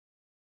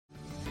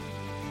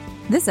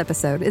This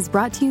episode is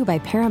brought to you by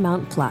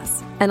Paramount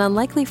Plus. An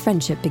unlikely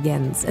friendship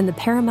begins in the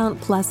Paramount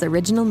Plus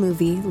original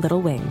movie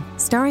Little Wing,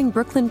 starring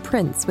Brooklyn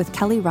Prince with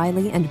Kelly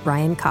Riley and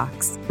Brian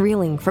Cox.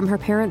 Reeling from her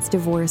parents'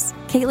 divorce,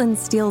 Caitlin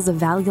steals a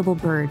valuable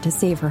bird to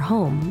save her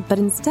home, but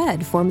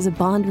instead forms a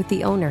bond with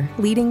the owner,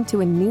 leading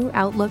to a new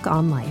outlook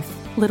on life.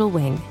 Little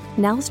Wing,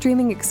 now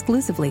streaming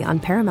exclusively on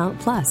Paramount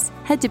Plus.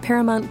 Head to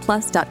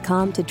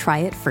ParamountPlus.com to try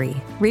it free.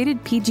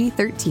 Rated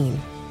PG-13.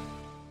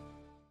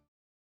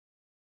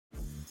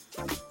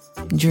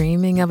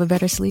 Dreaming of a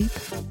better sleep?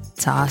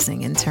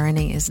 Tossing and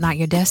turning is not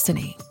your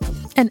destiny.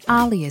 And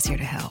Ollie is here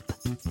to help.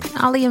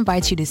 Ollie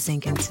invites you to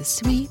sink into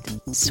sweet,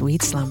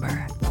 sweet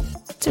slumber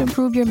to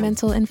improve your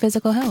mental and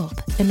physical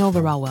health and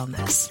overall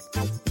wellness.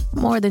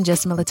 More than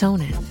just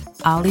melatonin,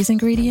 Ollie's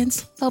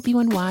ingredients help you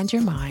unwind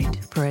your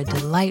mind for a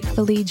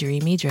delightfully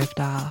dreamy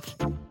drift off.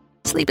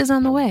 Sleep is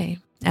on the way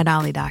at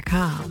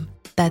Ollie.com.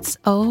 That's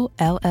OLLY.com.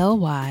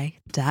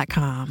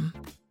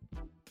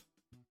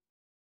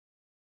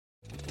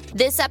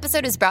 This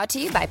episode is brought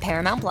to you by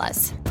Paramount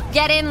Plus.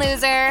 Get in,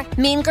 loser!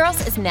 Mean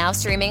Girls is now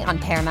streaming on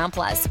Paramount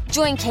Plus.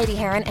 Join Katie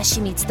Heron as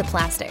she meets the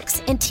plastics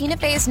in Tina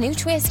Fey's new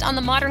twist on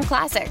the modern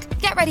classic.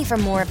 Get ready for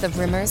more of the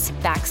rumors,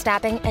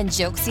 backstabbing, and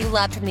jokes you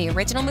loved from the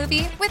original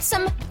movie with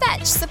some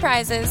fetch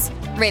surprises.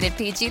 Rated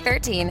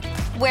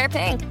PG-13. Wear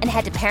pink and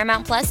head to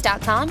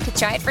ParamountPlus.com to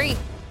try it free.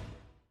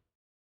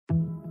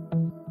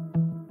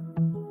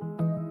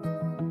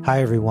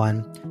 Hi,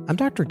 everyone. I'm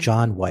Dr.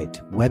 John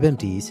White,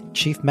 WebMD's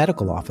Chief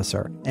Medical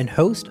Officer and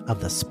host of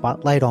the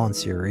Spotlight On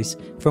series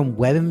from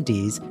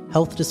WebMD's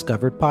Health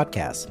Discovered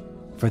podcast.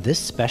 For this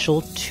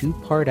special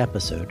two-part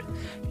episode,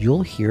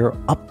 you'll hear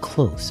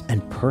up-close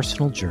and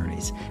personal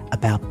journeys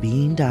about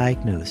being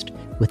diagnosed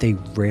with a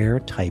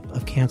rare type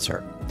of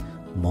cancer,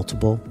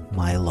 multiple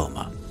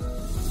myeloma.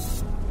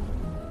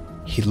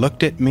 He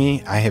looked at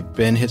me. I have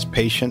been his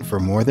patient for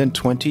more than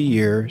 20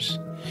 years.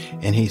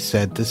 And he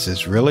said, "This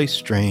is really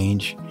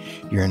strange.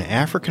 You're an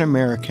African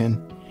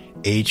American,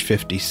 age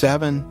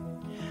 57.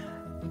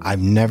 I've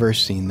never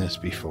seen this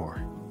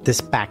before." This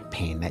back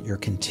pain that you're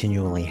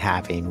continually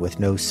having with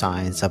no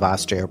signs of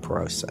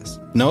osteoporosis.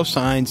 No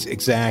signs,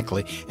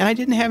 exactly. And I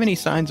didn't have any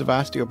signs of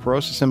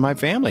osteoporosis in my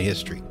family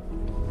history.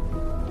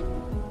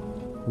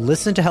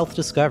 Listen to Health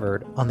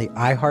Discovered on the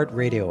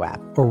iHeartRadio app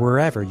or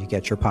wherever you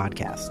get your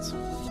podcasts.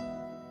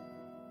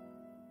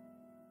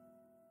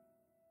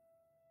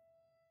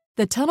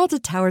 The Tunnel to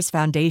Towers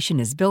Foundation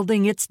is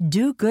building its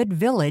Do Good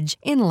Village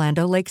in Land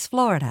O'Lakes,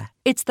 Florida.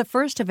 It's the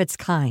first of its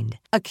kind,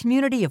 a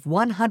community of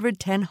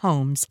 110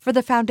 homes for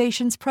the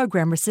Foundation's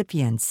program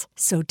recipients.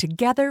 So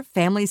together,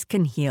 families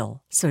can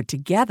heal. So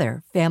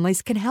together,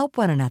 families can help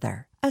one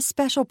another. A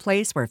special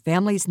place where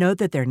families know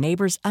that their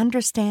neighbors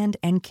understand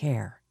and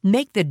care.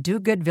 Make the Do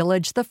Good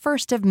Village the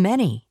first of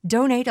many.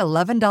 Donate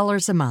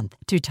 $11 a month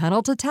to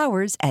Tunnel to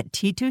Towers at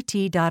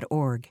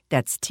T2T.org.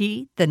 That's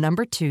T2T.org.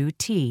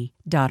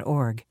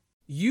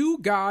 You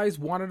guys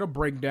wanted a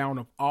breakdown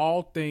of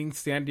all things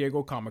San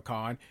Diego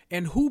Comic-Con,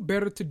 and who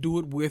better to do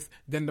it with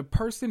than the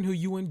person who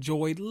you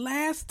enjoyed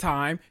last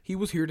time he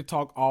was here to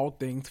talk all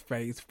things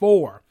Phase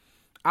 4.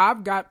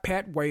 I've got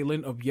Pat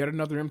Whalen of yet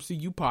another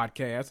MCU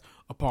podcast,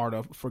 a part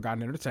of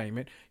Forgotten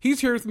Entertainment. He's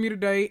here with me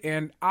today,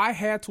 and I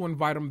had to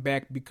invite him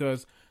back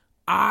because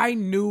I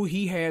knew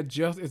he had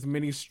just as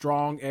many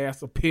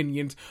strong-ass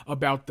opinions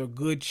about the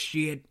good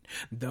shit,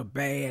 the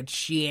bad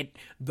shit,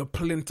 the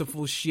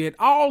plentiful shit,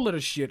 all of the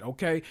shit,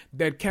 okay,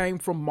 that came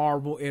from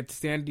Marvel at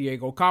San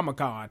Diego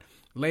Comic-Con.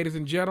 Ladies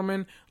and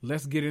gentlemen,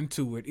 let's get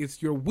into it.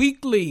 It's your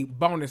weekly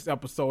bonus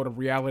episode of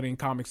Reality and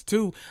Comics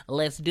 2.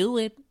 Let's do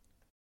it.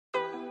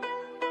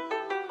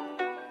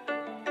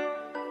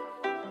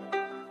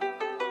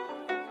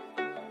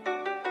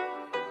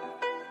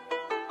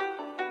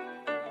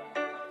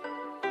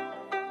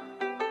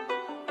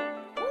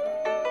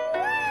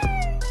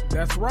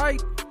 That's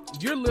right.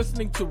 You're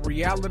listening to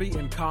Reality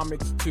and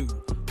Comics 2,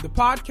 the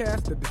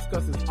podcast that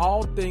discusses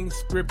all things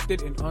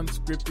scripted and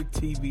unscripted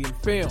TV and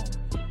film.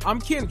 I'm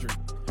Kendrick,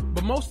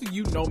 but most of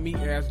you know me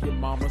as your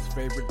mama's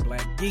favorite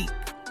black geek.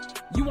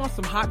 You want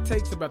some hot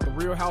takes about the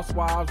Real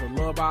Housewives or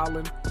Love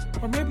Island?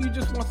 Or maybe you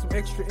just want some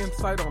extra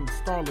insight on the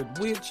Scarlet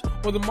Witch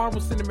or the Marvel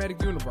Cinematic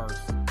Universe?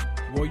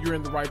 Well, you're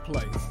in the right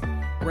place.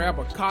 Grab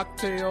a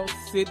cocktail,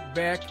 sit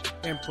back,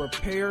 and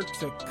prepare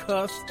to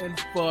cuss and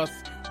fuss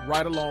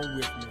right along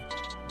with me.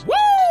 Woo!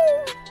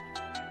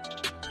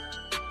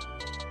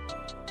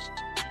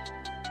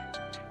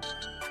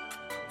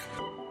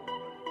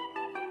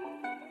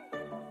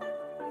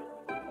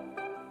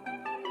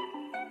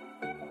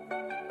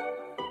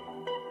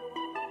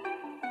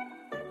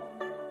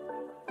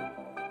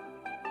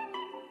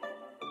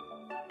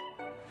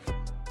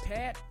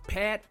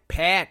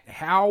 Pat,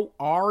 how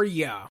are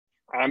ya?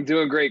 I'm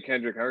doing great,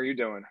 Kendrick. How are you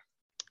doing?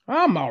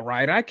 I'm all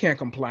right. I can't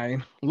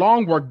complain.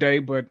 Long work day,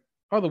 but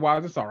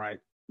otherwise it's all right.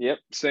 Yep,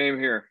 same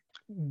here.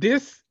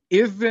 This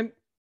isn't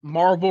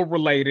Marvel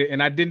related,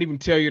 and I didn't even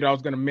tell you that I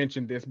was going to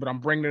mention this, but I'm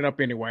bringing it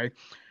up anyway.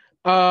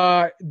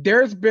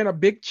 There's been a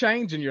big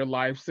change in your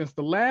life since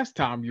the last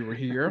time you were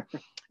here.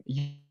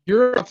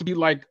 You're about to be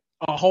like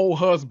a whole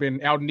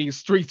husband out in these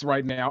streets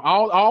right now.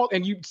 All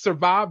and you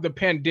survived the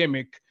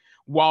pandemic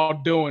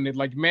while doing it.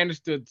 Like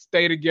managed to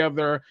stay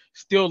together,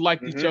 still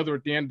liked each other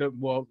at the end of,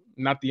 well,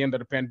 not the end of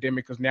the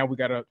pandemic, because now we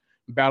got to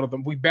battle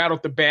them. We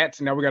battled the bats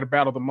and now we got to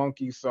battle the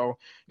monkeys. So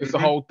it's the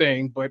whole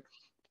thing. But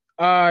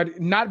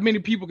not many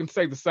people can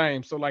say the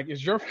same. So like,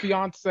 is your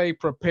fiance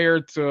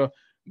prepared to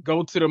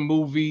go to the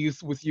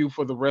movies with you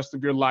for the rest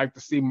of your life,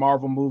 to see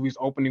Marvel movies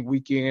opening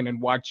weekend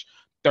and watch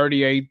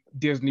 38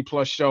 Disney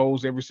Plus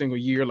shows every single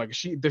year? Like,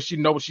 does she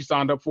know what she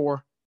signed up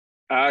for?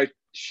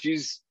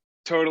 She's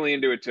totally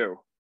into it too.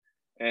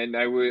 And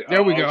I'll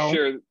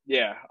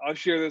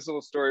share this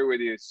little story with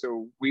you.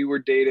 So we were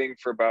dating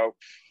for about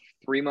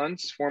 4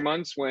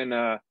 months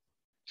when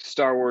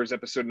Star Wars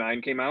Episode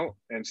 9 came out.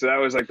 And so that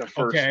was like the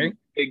first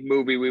big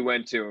movie we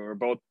went to. We're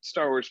both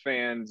Star Wars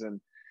fans,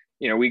 and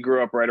we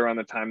grew up right around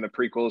the time the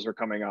prequels were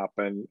coming up,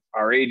 and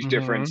our age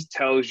difference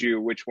tells you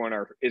which one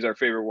is our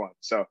favorite one.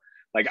 So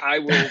like, I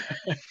will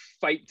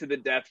fight to the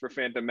death for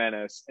Phantom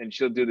Menace, and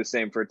she'll do the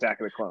same for Attack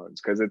of the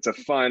Clones, because it's a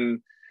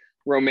fun,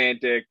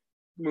 romantic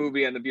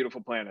movie on the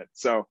beautiful planet.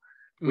 So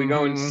we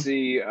go and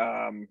see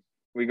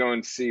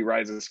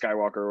Rise of the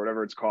Skywalker, or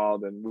whatever it's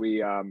called, and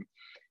we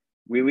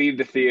leave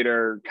the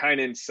theater kind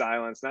of in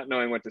silence, not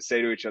knowing what to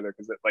say to each other,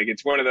 because like,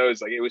 it's one of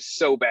those, like, it was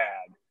so bad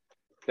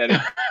that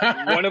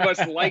if one of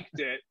us liked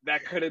it,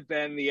 that could have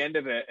been the end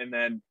of it. And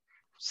then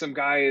some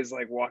guy is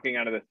like walking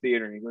out of the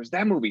theater and he goes,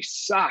 "That movie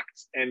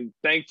sucked." And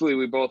thankfully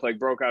we both like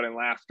broke out in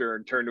laughter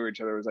and turned to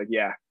each other. It was like,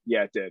 yeah,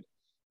 it did.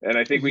 And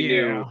I think we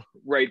knew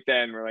right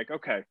then, we're like,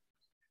 okay,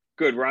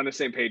 good, we're on the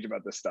same page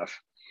about this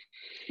stuff.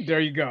 There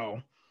you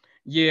go.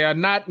 Yeah,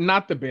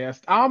 not the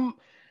best. I'm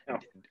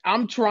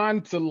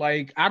trying to,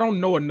 like, I don't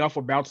know enough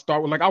about Star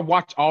Wars. Like, I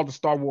watch all the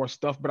Star Wars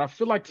stuff, but I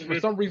feel like for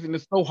some reason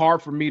it's so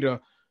hard for me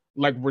to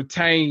like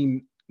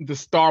retain the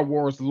Star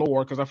Wars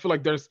lore, because I feel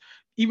like there's,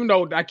 even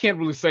though I can't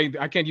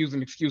use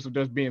an excuse of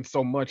there's being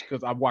so much,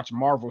 because I watch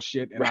Marvel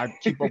shit and I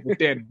keep up with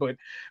that, but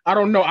I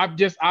don't know. I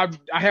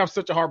have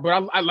such a hard,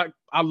 but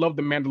I love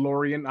the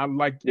Mandalorian. I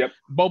like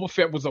Boba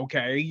Fett was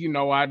okay.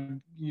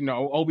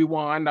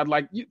 Obi-Wan.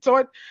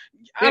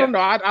 I don't know.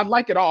 I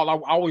like it all. I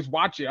always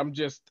watch it.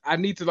 I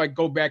need to like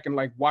go back and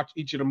like watch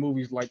each of the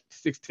movies like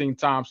 16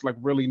 times to like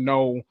really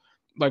know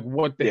like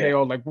what the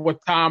hell, like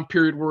what time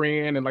period we're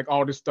in and like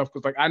all this stuff.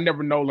 Cause like, I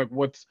never know like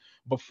what's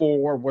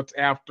before, what's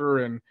after.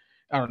 And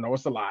I don't know.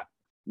 It's a lot.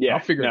 Yeah. I'll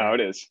figure it out.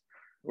 It is.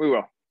 We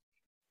will.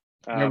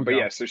 But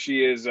yeah, so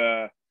she's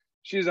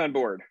on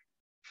board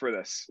for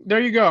this. There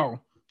you go.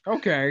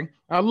 Okay.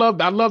 I love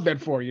that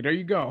for you. There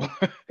you go.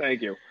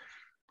 Thank you.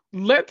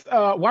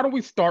 Why don't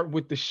we start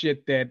with the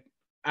shit that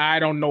I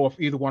don't know if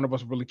either one of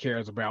us really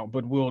cares about,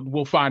 but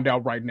we'll find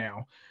out right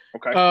now.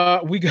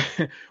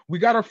 Okay. We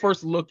got our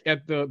first look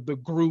at the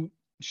Groot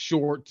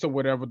shorts or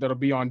whatever that'll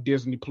be on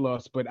Disney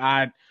Plus, but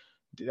I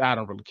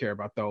don't really care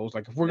about those.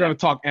 Like, if we're gonna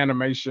talk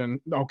animation,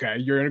 okay,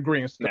 you're in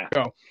agreement. Nah.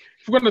 So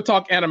if we're gonna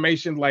talk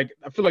animation, like,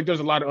 I feel like there's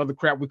a lot of other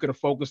crap we could have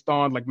focused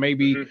on, like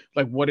maybe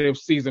like What If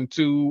Season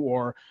 2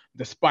 or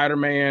the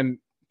Spider-Man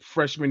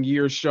freshman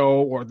year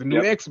show or the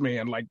new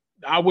X-Men. Like,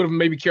 I would have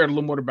maybe cared a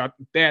little more about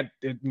that,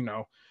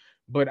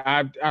 But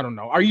I don't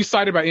know. Are you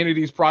excited about any of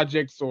these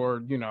projects,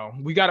 or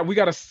we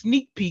got a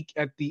sneak peek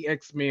at the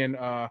X-Men,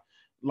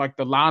 like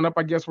the lineup,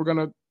 I guess we're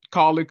gonna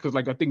call it, because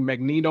like I think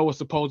Magneto is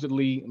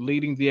supposedly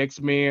leading the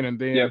X-Men, and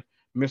then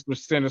Mr.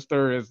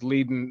 Sinister is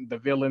leading the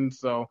villains.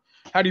 So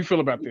how do you feel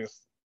about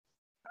this?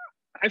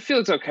 I feel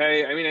it's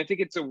okay. I mean, I think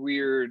it's a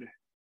weird,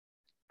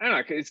 I don't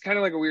know, it's kind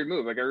of like a weird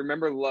move. Like, I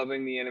remember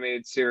loving the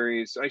animated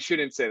series. I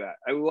shouldn't say that.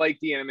 I like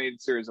the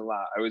animated series a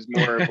lot. I was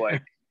more of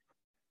like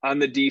on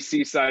the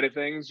DC side of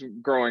things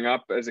growing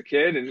up as a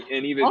kid,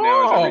 and even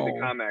now as I read the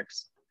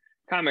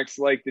comics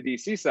like the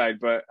DC side,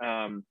 but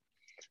I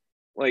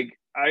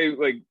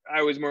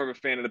was more of a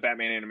fan of the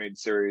Batman animated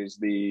series,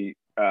 the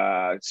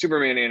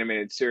Superman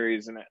animated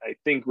series, and I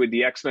think with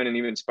the X-Men and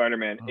even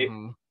Spider-Man,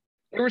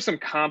 there were some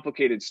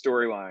complicated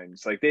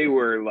storylines. Like, they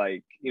were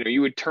like,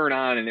 you would turn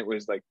on and it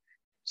was like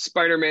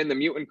Spider-Man the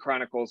Mutant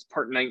Chronicles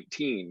Part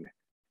 19.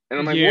 And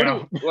I'm like,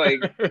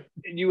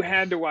 you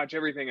had to watch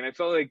everything. And I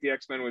felt like the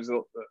X-Men was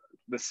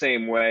the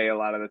same way a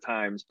lot of the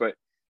times, but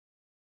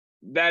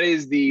that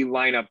is the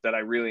lineup that I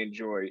really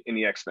enjoy in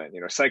the X-Men.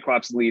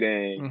 Cyclops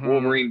leading,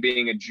 Wolverine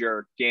being a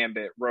jerk,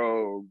 Gambit,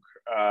 Rogue,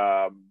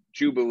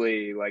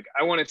 Jubilee. Like,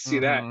 I want to see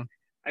that.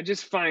 I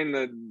just find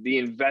the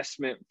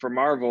investment for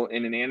Marvel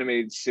in an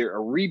animated series, a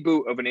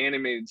reboot of an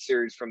animated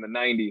series from the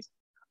 90s,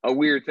 a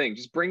weird thing.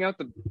 Just bring out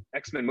the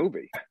X-Men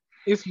movie.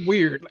 It's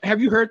weird. Have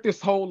you heard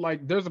this whole,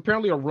 like, there's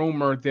apparently a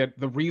rumor that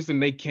the reason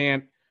they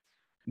can't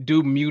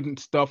do mutant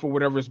stuff or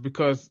whatever is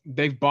because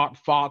they've bought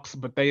Fox,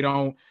 but they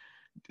don't,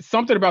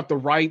 something about the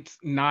rights,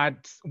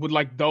 not with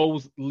like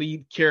those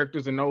lead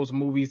characters in those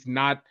movies,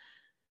 not,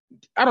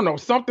 I don't know,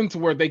 something to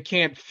where they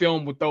can't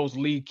film with those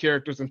lead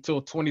characters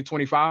until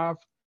 2025.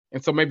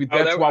 And so maybe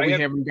that's why we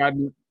haven't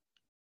gotten.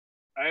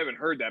 I haven't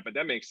heard that, but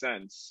that makes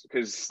sense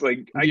because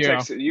like I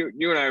texted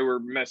you and I were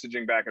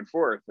messaging back and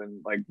forth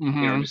and like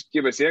just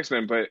give us the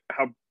X-Men, but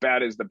how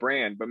bad is the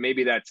brand? But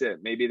maybe that's it.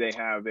 Maybe they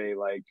have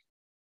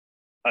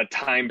a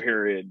time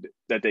period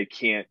that they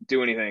can't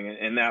do anything,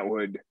 and that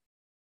would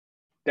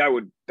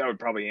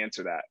probably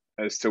answer that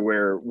as to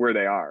where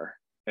they are.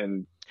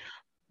 And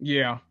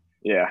yeah.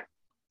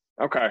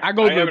 Okay. I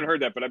haven't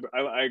heard that, but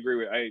I agree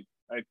with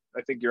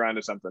I think you're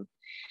onto something.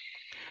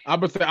 I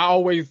would say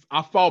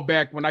I fall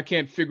back when I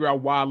can't figure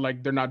out why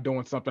like they're not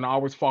doing something. I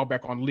always fall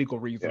back on legal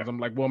reasons. Yeah. I'm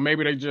like, well,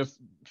 maybe they just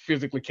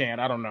physically can't.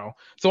 I don't know.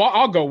 So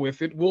I'll go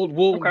with it. We'll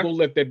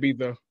let that be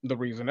the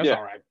reason. That's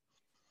all right.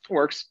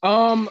 Works.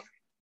 I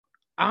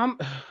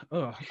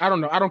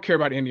don't know. I don't care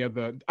about any of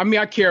the. I mean,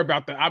 I care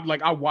about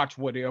I watch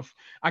What If.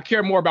 I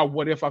care more about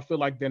What If, I feel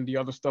like, than the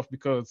other stuff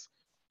because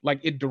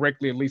like it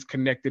directly at least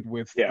connected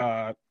with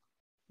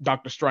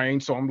Doctor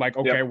Strange. So I'm like,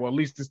 okay, well, at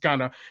least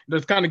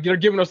they're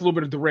giving us a little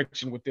bit of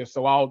direction with this.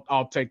 So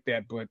I'll take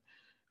that. But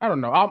I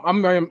don't know.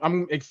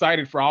 I'm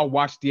excited I'll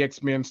watch the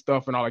X-Men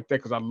stuff and all like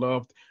that because I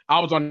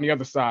was on the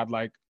other side.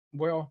 Like,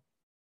 well,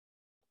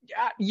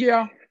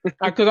 yeah.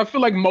 Because I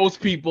feel like most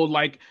people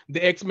like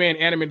the X-Men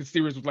animated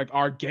series was like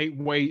our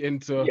gateway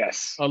into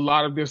a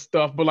lot of this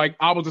stuff. But like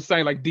I was just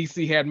saying, like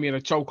DC had me in a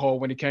chokehold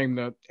when it came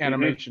to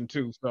animation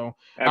too. So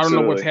Absolutely. I don't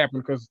know what's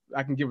happened because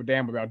I can give a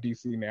damn about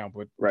DC now.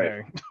 But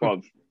right,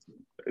 well,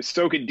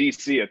 so could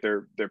DC at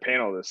their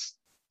panel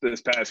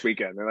this past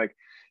weekend. They're like,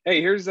 hey,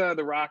 here's The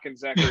Rock and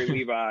Zachary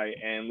Levi,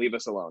 and leave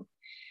us alone.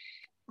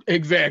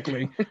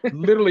 Exactly,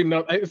 literally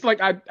no. It's like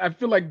I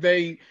feel like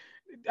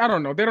I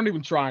don't know. They don't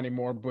even try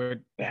anymore, but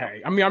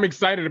hey, I mean, I'm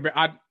excited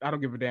about I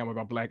don't give a damn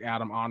about Black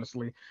Adam,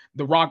 honestly.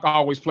 The Rock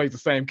always plays the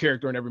same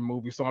character in every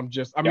movie, so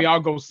mean, I'll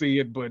go see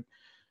it, but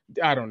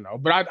I don't know.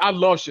 But I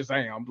love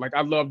Shazam. Like,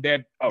 I love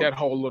that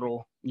whole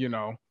little,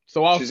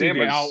 So I'll see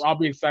that. I'll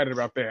be excited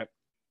about that.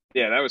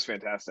 Yeah, that was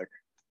fantastic.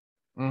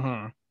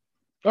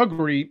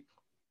 Agreed.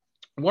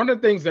 One of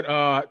the things that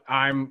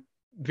I'm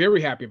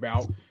very happy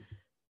about,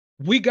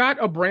 we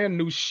got a brand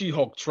new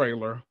She-Hulk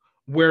trailer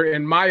where,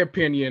 in my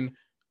opinion,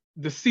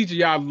 the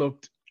CGI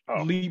looked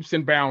leaps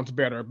and bounds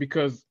better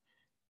because,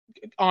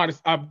 honest,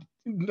 I've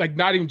like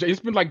not even. It's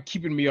been like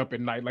keeping me up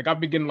at night. Like I've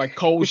been getting like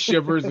cold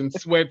shivers and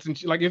sweats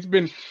and like it's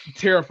been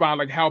terrifying.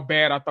 Like how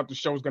bad I thought the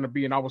show was gonna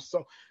be, and I was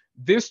so.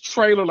 This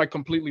trailer like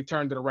completely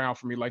turned it around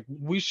for me. Like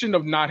we shouldn't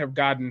have not have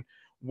gotten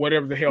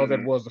whatever the hell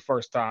that was the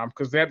first time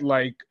because that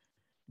like.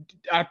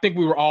 I think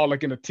we were all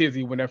like in a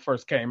tizzy when that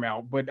first came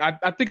out, but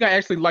I think I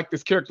actually like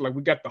this character. Like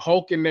we got the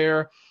Hulk in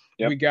there.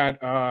 Yep. We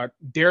got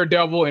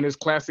Daredevil in his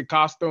classic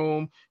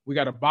costume. We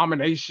got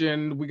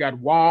Abomination. We got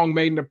Wong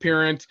made an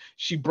appearance.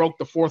 She broke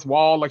the fourth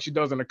wall like she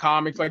does in the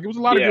comics. Like it was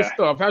a lot of good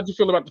stuff. How'd you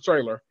feel about the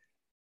trailer?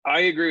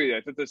 I agree with you.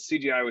 I thought the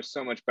CGI was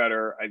so much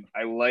better.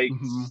 I liked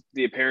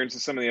the appearance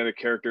of some of the other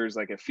characters.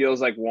 Like it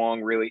feels like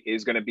Wong really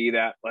is going to be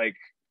that like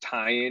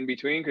tie-in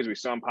between because we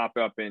saw him pop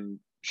up in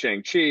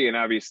Shang-Chi and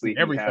obviously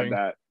he had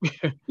that.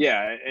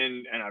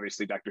 and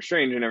obviously Doctor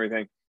Strange and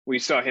everything. We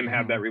saw him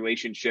have that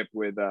relationship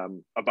with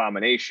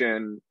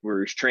Abomination where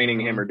he was training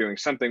him or doing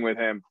something with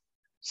him.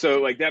 So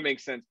like that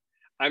makes sense.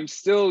 I'm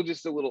still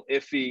just a little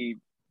iffy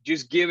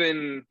just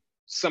given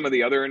some of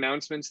the other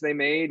announcements they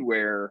made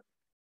where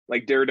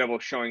like Daredevil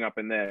showing up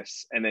in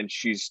this and then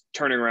she's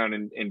turning around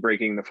and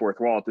breaking the fourth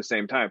wall at the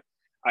same time.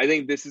 I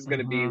think this is going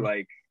to be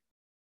like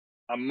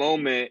a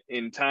moment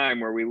in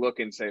time where we look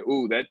and say,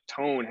 ooh, that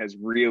tone has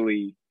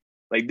really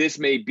like this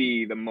may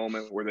be the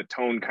moment where the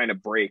tone kind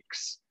of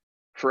breaks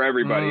for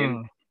everybody.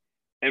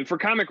 And for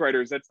comic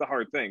writers, that's the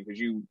hard thing because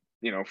you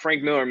know,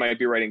 Frank Miller might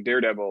be writing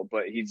Daredevil,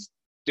 but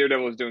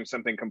Daredevil is doing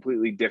something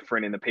completely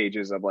different in the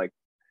pages of like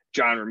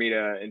John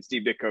Romita and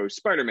Steve Ditko's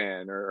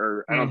Spider-Man,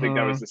 or I don't think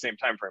that was the same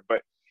time frame,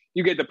 but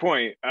you get the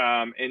point.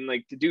 And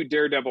like to do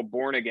Daredevil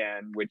Born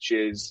Again, which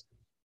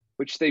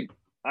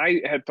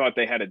I had thought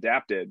they had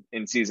adapted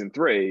in season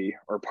 3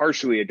 or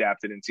partially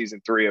adapted in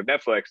season 3 of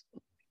Netflix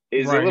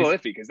is a little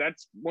iffy because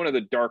that's one of the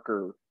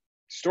darker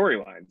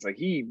storylines.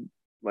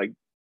 Like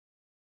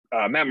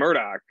Matt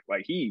Murdock,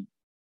 like he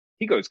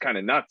goes kind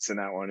of nuts in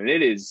that one, and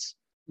that is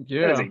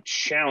a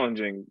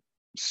challenging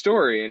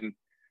story. And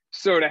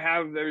so to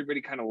have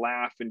everybody kind of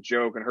laugh and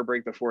joke and her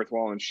break the fourth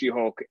wall and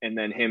She-Hulk and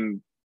then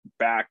him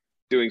back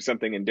doing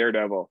something in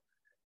Daredevil,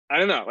 I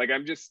don't know. Like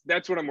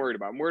that's what I'm worried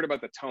about. I'm worried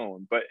about the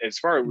tone, but as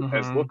far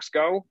as looks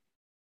go,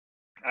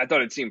 I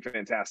thought it seemed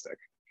fantastic.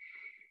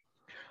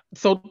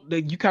 So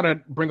you kind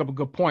of bring up a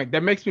good point.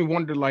 That makes me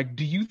wonder, like,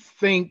 do you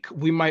think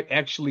we might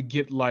actually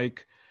get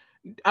like,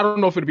 I don't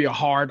know if it'd be a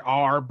hard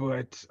R,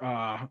 but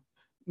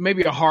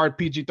maybe a hard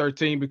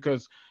PG-13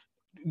 because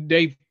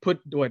they've put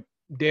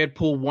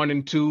Deadpool 1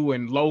 and 2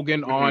 and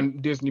Logan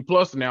on Disney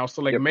Plus now.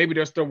 So like maybe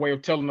that's their way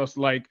of telling us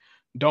like,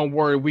 don't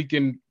worry, we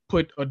can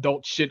put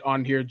adult shit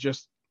on here.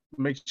 Just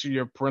make sure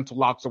your parental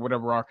locks or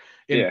whatever are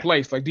in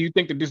place. Like, do you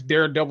think that this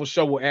Daredevil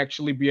show will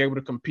actually be able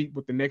to compete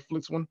with the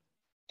Netflix one?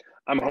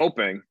 I'm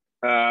hoping.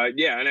 And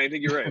I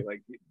think you're right.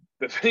 Like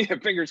the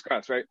fingers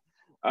crossed, right?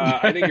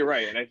 I think you're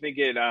right. And I think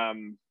it,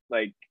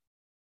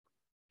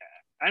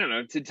 I don't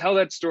know, to tell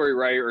that story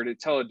right, or to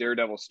tell a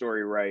Daredevil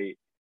story right,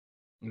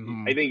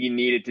 I think you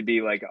need it to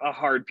be like a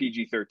hard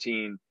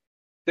PG-13.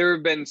 There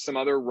have been some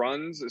other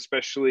runs,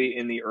 especially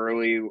in the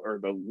early or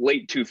the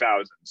late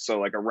 2000s. So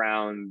like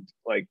around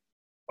like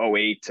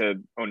 08 to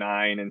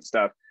 09 and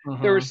stuff.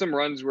 There were some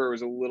runs where it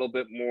was a little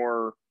bit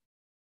more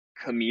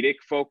comedic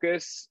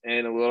focus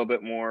and a little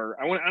bit more,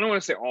 I don't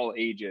want to say all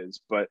ages,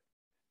 but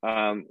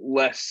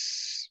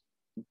less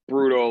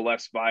brutal,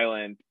 less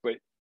violent, but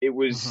it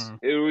was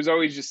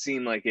always just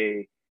seemed like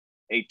a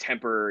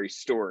temporary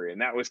story.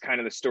 And that was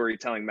kind of the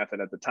storytelling method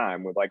at the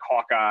time with like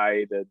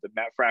Hawkeye, the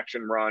Matt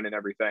Fraction run and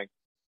everything.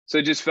 So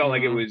it just felt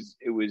like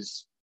it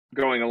was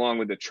going along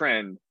with the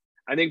trend.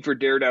 I think for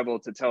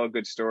Daredevil to tell a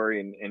good story,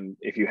 and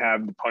if you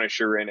have the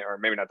Punisher in it, or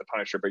maybe not the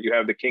Punisher, but you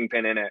have the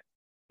Kingpin in it,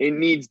 it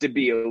needs to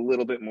be a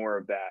little bit more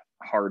of that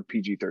hard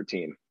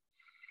PG-13.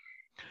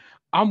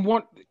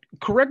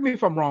 Correct me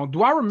if I'm wrong.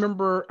 Do I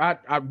remember?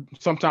 I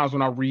sometimes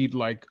when I read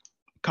like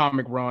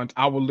comic runs,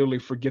 I will literally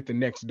forget the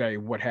next day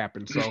what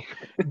happened. So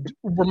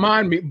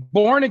remind me.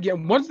 Born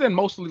Again, wasn't that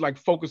mostly like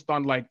focused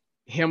on like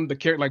him, the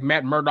character, like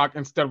Matt Murdock,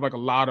 instead of like a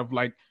lot of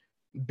like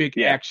big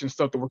action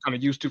stuff that we're kind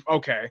of used to?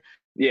 Okay.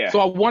 Yeah. So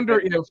I wonder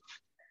if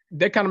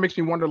that kind of makes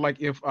me wonder, like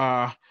if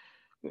I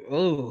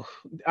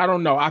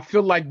don't know. I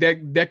feel like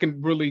that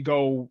can really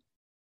go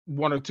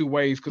one or two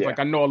ways, because like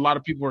I know a lot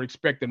of people are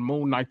expecting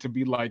Moon Knight to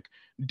be like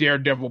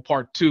Daredevil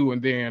Part 2,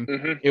 and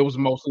then it was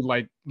mostly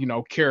like, you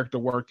know, character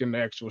work in the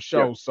actual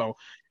show. Yeah. So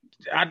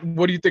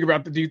what do you think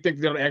about that? Do you think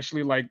they'll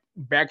actually like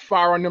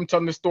backfire on them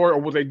telling the story,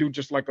 or will they do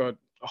just like a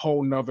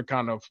whole nother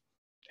kind of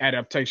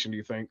adaptation, do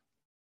you think?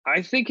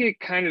 I think it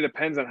kind of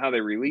depends on how they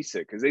release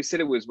it, because they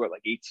said it was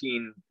like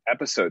 18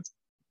 episodes.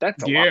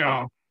 That's a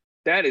lot.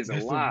 That's a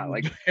lot.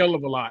 Like hell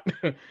of a lot.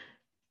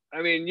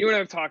 I mean, you and I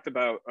have talked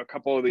about a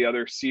couple of the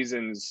other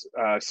series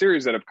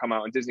that have come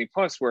out on Disney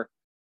Plus, where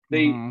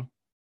they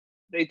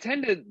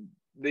tend to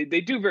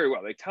they do very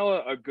well. They tell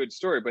a good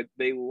story, but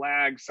they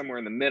lag somewhere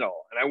in the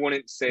middle. And I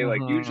wouldn't say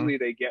like usually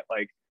they get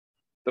like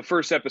the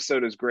first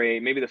episode is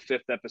great, maybe the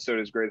fifth episode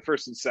is great, the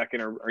first and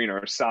second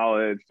are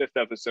solid, fifth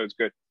episode's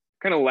good.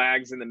 Kind of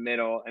lags in the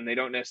middle, and they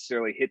don't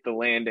necessarily hit the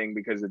landing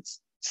because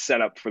it's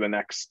set up for the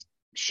next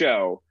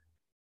show.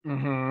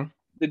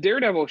 The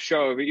Daredevil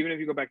show, even if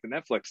you go back to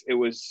Netflix, it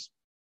was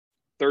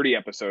 30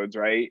 episodes,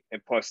 right?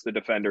 And plus the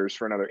Defenders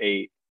for another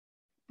 8.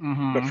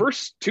 The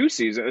first 2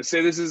 seasons,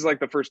 say this is like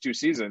the first 2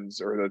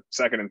 seasons, or the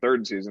second and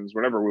third seasons,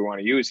 whatever we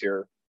want to use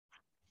here,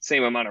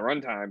 same amount of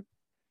runtime.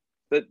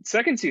 The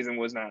second season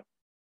was not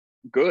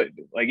good.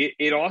 Like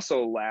it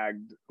also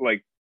lagged.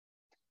 Like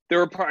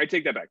I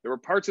take that back. There were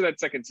parts of that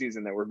second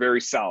season that were very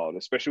solid,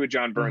 especially with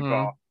John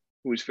Bernthal,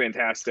 who was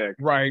fantastic.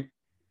 Right.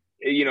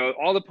 You know,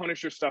 all the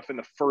Punisher stuff in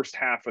the first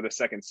half of the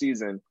second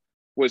season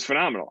was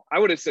phenomenal. I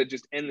would have said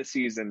just end the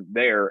season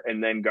there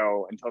and then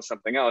go and tell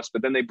something else.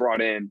 But then they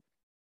brought in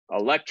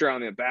Elektra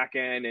on the back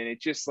end, and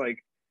it just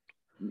like,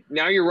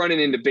 now you're running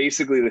into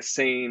basically the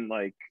same,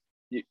 like,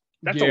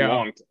 that's a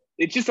long,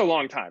 it's just a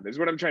long time is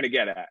what I'm trying to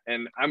get at.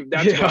 And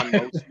that's what I'm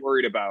most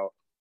worried about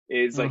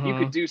is like, you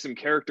could do some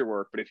character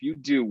work, but if you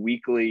do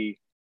weekly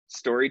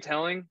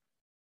storytelling,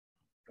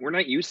 we're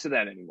not used to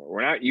that anymore.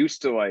 We're not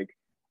used to like,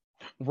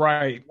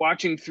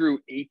 watching through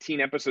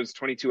 18 episodes,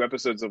 22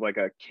 episodes of like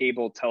a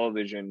cable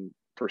television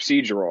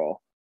procedural.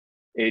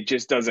 It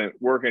just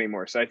doesn't work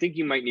anymore. So I think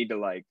you might need to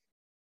like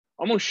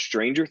almost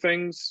Stranger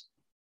Things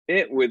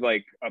it with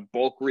like a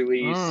bulk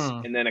release,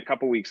 and then a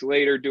couple weeks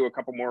later do a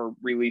couple more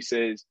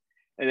releases,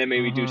 and then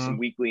maybe do some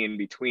weekly in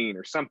between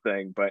or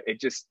something. But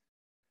it just,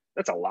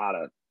 that's a lot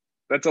of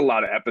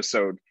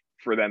episode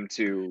for them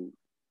to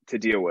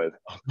deal with.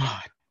 Oh,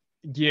 God.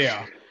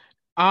 Yeah.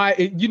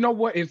 You know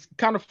what? It's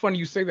kind of funny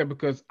you say that,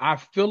 because I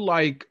feel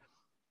like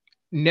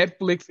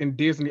Netflix and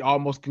Disney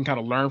almost can kind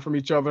of learn from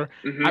each other.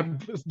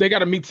 They got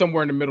to meet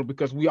somewhere in the middle,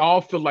 because we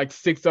all feel like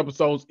 6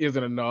 episodes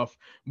isn't enough.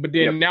 But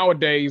then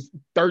nowadays,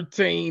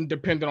 13,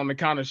 depending on the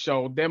kind of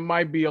show, there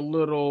might be a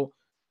little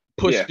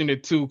pushed in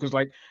it too. Because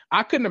like,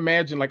 I couldn't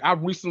imagine, like I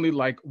recently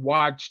like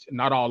watched,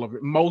 not all of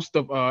it, most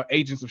of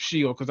Agents of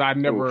S.H.I.E.L.D. because I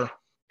never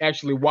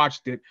actually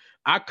watched it.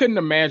 I couldn't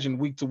imagine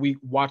week to week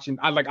watching.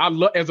 I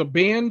love as a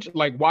binge,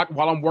 like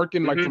while I'm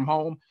working like from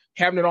home,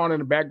 having it on in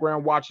the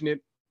background, watching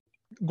it.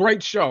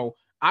 Great show.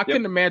 I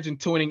couldn't imagine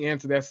tuning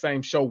into that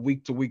same show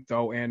week to week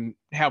though and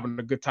having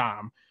a good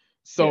time.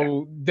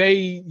 So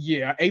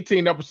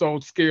 18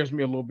 episodes scares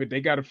me a little bit.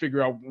 They got to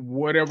figure out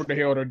whatever the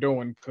hell they're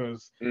doing,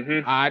 because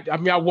I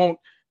won't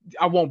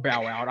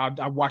bow out.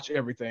 I watch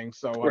everything.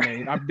 So I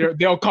mean,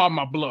 they'll call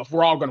my bluff.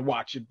 We're all gonna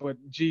watch it. But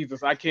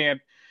Jesus, I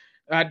can't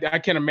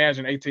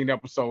imagine 18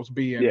 episodes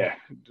being.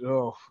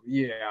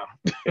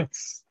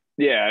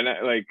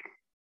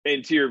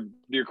 And to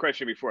your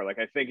question before, like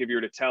I think if you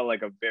were to tell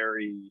like a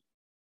very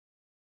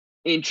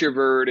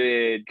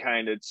introverted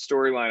kind of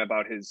storyline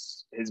about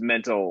his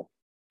mental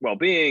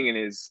well-being and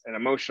his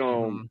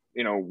emotional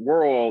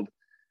world,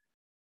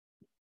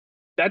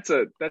 that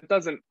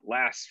doesn't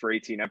last for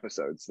 18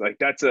 episodes. Like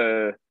that's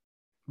a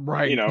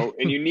Right.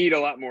 And you need a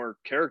lot more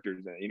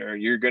characters in it.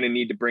 You're going to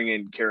need to bring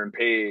in Karen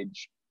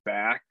Page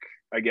back,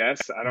 I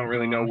guess. I don't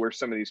really know where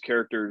some of these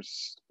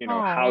characters,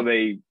 how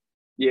they,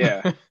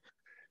 yeah.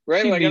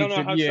 Right. Like, I don't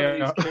know how some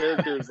of these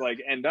characters like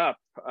end up.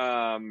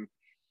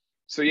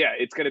 So yeah,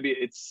 it's going to be,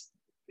 it's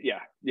going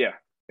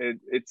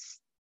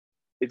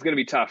to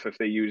be tough if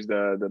they use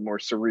the more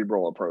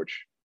cerebral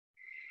approach.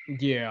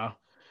 Yeah.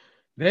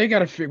 They got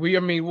to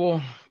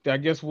figure. I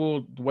guess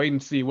we'll wait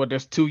and see.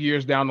 That's 2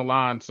 years down the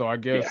line. So I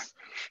guess,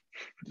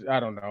 I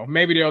don't know.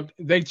 Maybe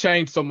they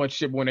change so much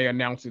shit when they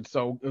announce it.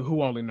 So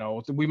who only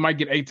knows? We might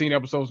get 18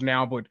 episodes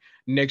now, but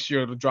next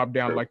year it'll drop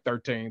down to like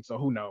 13. So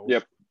who knows?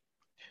 Yep.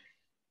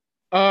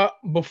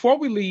 Before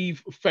we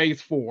leave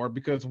Phase 4,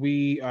 because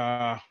we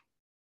let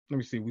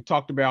me see, we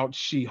talked about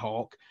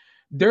She-Hulk.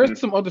 There's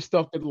some other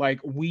stuff that like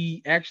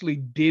we actually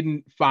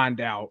didn't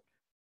find out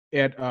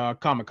at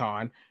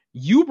Comic-Con.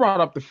 You brought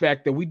up the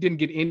fact that we didn't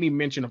get any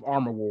mention of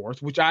Armor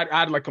Wars, which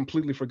I'd like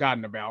completely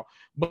forgotten about.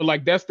 But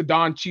like that's the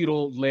Don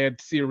Cheadle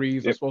led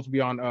series. It's supposed to be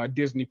on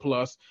Disney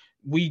Plus.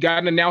 We got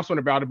an announcement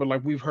about it, but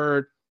like we've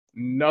heard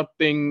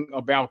nothing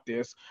about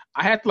this.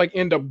 I had to like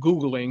end up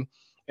Googling,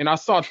 and I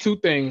saw two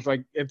things.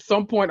 Like at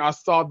some point I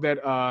saw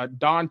that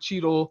Don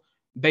Cheadle,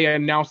 they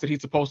announced that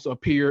he's supposed to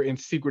appear in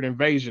Secret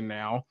Invasion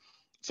now.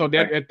 So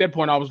that at that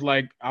point, I was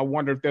like, I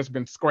wonder if that's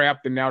been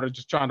scrapped, and now they're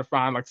just trying to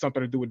find like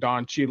something to do with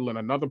Don Cheadle in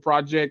another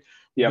project.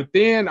 But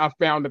then I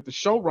found that the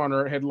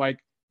showrunner had like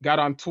got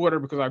on Twitter,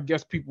 because I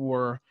guess people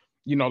were,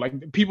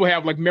 like people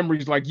have like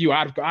memories like you.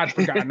 I'd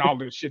forgotten all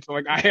this shit, so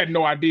like I had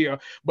no idea.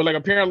 But like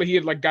apparently he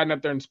had like gotten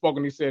up there and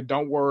spoken. He said,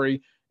 "Don't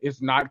worry,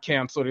 it's not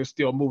canceled. It's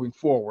still moving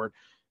forward."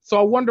 So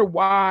I wonder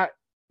why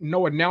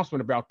no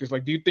announcement about this.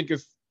 Like, do you think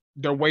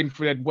they're waiting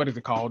for that, what is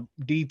it called,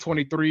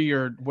 D23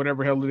 or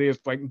whatever hell it is,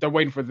 like they're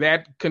waiting for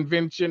that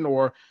convention,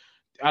 or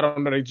I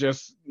don't know, they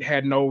just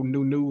had no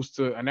new news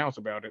to announce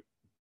about it?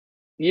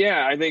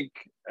 Yeah, I think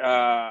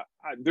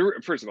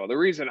first of all, the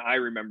reason I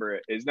remember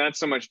it is not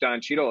so much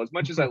Don Cheadle. As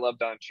much as I love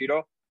Don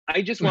Cheadle,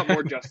 I just want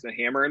more Justin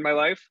Hammer in my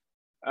life.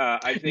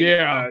 I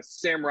think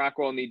Sam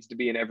Rockwell needs to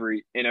be in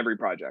every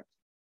project.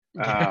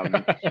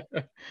 That's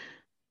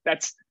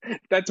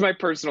my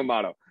personal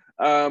motto.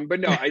 But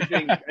no, I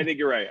think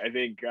you're right. I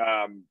think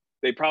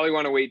they probably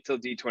want to wait till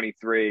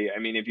D23. I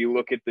mean, if you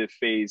look at the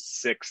Phase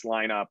 6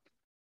 lineup,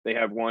 they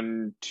have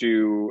 1,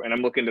 2, and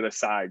I'm looking to the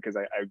side because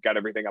I've got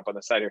everything up on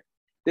the side here.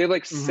 They have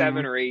like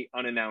 7 or 8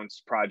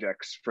 unannounced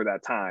projects for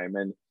that time.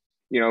 And,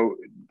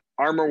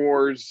 Armor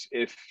Wars,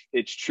 if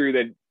it's true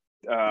that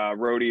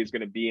Rhodey is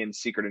going to be in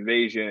Secret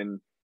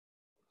Invasion,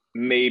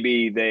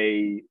 maybe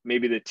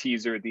the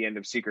teaser at the end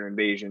of Secret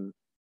Invasion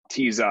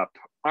tease up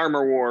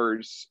Armor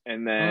Wars,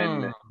 and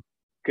then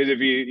because if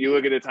you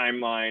look at the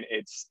timeline,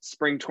 it's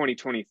spring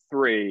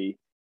 2023,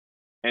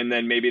 and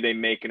then maybe they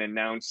make an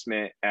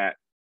announcement at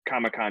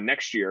Comic-Con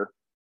next year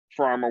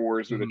for Armor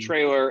Wars with a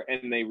trailer,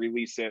 and they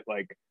release it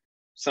like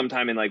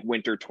sometime in like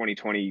winter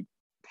 2024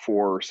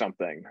 or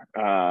something.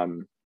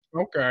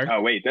 Okay.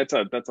 Oh wait, that's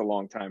a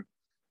long time.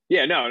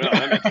 Yeah, no,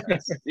 that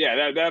makes sense.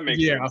 Yeah, that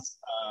makes sense.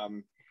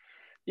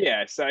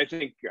 So I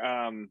think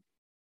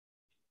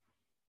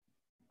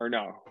or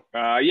no.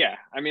 I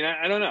mean,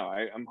 I don't know.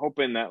 I'm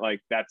hoping that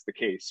like that's the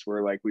case,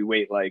 where like we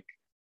wait like,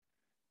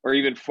 or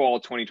even fall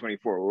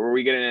 2024, where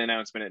we get an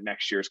announcement at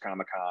next year's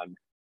Comic-Con.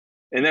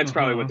 And that's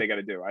probably what they got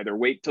to do. Either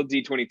wait till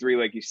D23,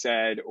 like you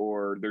said,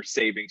 or they're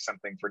saving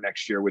something for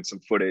next year with some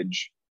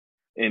footage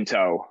in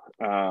tow.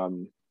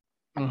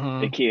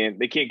 They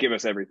can't give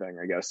us everything,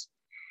 I guess.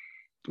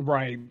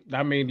 Right.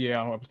 I mean,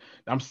 yeah,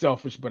 I'm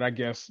selfish, but I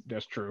guess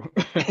that's true.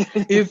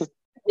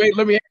 Wait,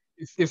 let me ask,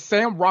 is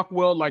Sam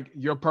Rockwell like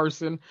your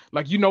person?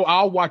 Like,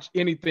 I'll watch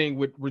anything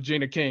with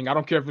Regina King. I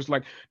don't care if it's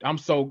like, I'm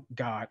so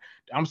tired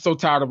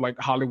of like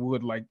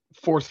Hollywood like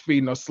force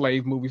feeding us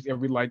slave movies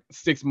every like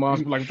 6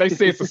 months. Like if they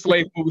say it's a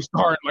slave movie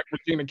starring like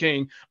Regina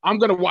King, I'm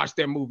gonna watch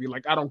that movie.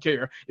 Like I don't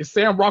care. Is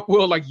Sam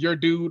Rockwell like your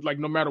dude? Like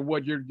no matter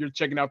what, you're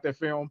checking out that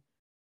film?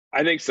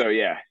 I think so,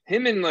 yeah.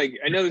 Him and like,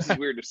 I know this is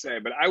weird to say,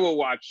 but I will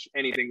watch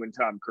anything with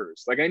Tom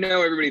Cruise. Like I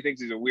know everybody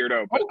thinks he's a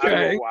weirdo, but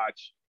I will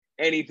watch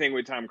anything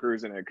with Tom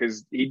Cruise in it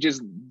because he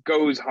just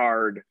goes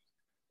hard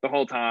the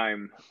whole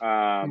time.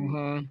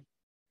 A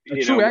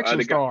true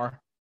action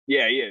star.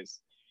 Yeah, he is.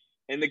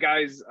 And the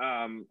guys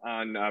on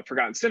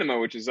Forgotten Cinema,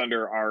 which is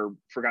under our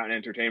Forgotten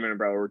Entertainment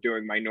umbrella, we're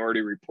doing Minority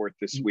Report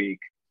this week.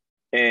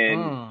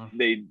 And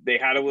they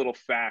had a little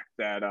fact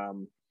that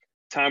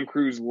Tom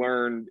Cruise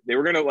learned, they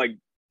were going to like,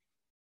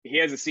 he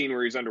has a scene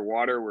where he's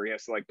underwater where he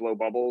has to like blow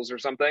bubbles or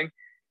something.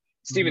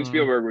 Steven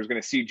Spielberg was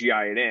going to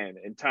CGI it in.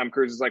 And Tom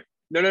Cruise is like,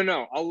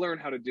 no, I'll learn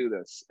how to do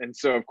this. And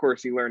so, of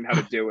course, he learned how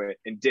to do it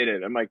and did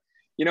it. I'm like,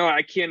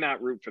 I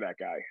cannot root for that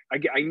guy.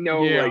 I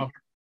know, like,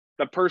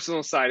 the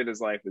personal side of his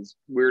life is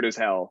weird as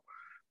hell.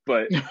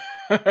 But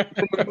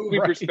from a movie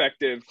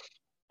perspective,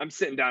 I'm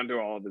sitting down to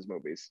all of his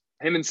movies.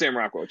 Him and Sam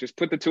Rockwell. Just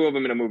put the two of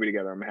them in a movie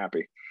together. I'm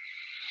happy.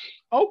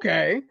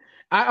 Okay.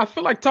 I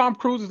feel like Tom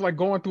Cruise is, like,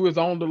 going through his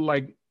own little,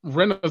 like,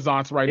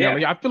 renaissance right now.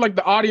 Like, I feel like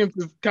the audience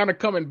is kind of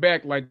coming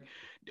back. Like,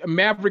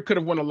 Maverick could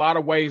have went a lot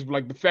of ways, but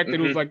like the fact that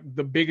it was like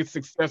the biggest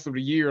success of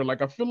the year,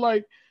 like I feel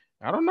like,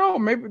 I don't know,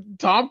 maybe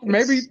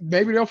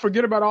they'll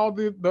forget about all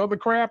the other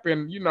crap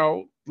and,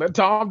 let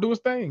Tom do his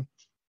thing.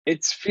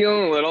 It's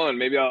feeling a little, and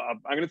maybe I'm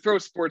going to throw a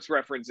sports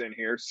reference in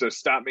here, so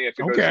stop me if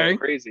it goes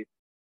crazy.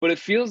 But it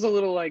feels a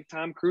little like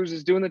Tom Cruise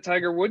is doing the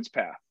Tiger Woods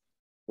path,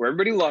 where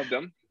everybody loved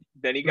him.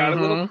 Then he got a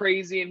little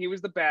crazy and he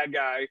was the bad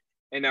guy,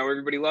 and now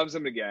everybody loves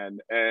him again.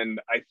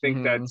 And I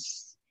think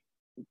that's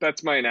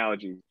my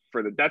analogy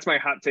that's my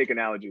hot take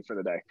analogy for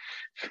the day.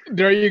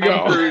 There you go.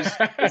 Tom Cruise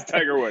is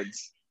Tiger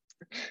Woods.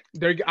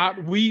 There,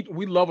 we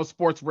love a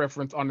sports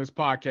reference on this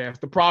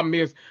podcast. The problem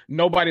is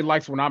nobody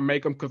likes when I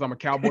make them because I'm a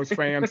Cowboys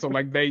fan. So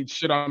like they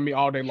shit on me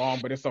all day long,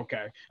 but it's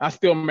okay. I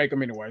still make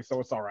them anyway, so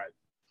it's all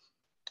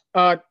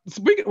right.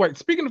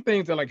 Speaking of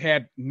things that like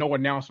had no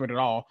announcement at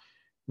all,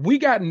 we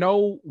got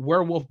no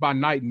Werewolf by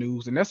Night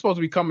news, and that's supposed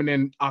to be coming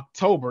in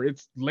October.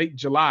 It's late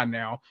July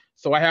now,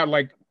 so I had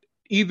like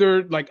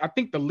either like I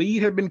think the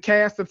lead had been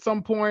cast at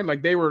some point,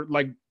 like they were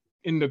like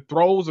in the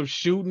throes of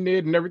shooting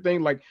it and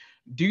everything. Like,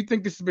 do you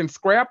think this has been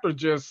scrapped or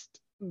just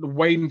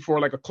waiting for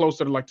like a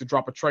closer to like to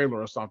drop a trailer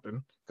or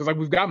something? Because like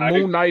we've got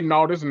Moon Knight and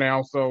all this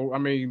now, so I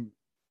mean,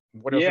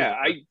 what else? Yeah,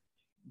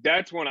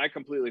 that's one I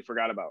completely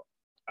forgot about.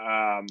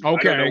 I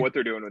don't know what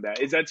they're doing with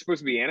that. Is that supposed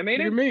to be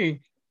animated? What do you mean?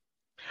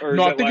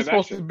 No, I think it's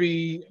supposed to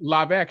be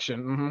live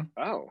action.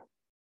 Mm-hmm. Oh,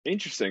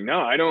 interesting.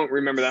 No, I don't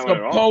remember that one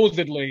at all.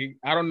 Supposedly,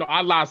 I don't know.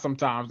 I lie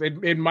sometimes.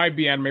 It might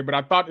be anime, but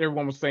I thought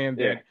everyone was saying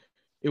that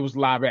it was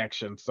live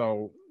action.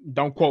 So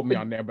don't quote me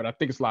on that, but I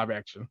think it's live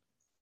action.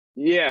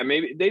 Yeah,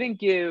 maybe they didn't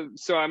give.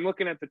 So I'm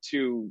looking at the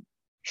two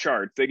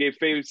charts. They gave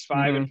Phase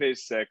 5 and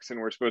Phase 6,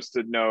 and we're supposed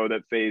to know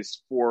that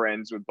Phase 4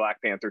 ends with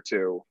Black Panther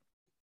 2.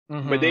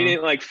 But they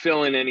didn't like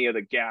fill in any of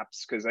the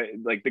gaps because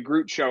like the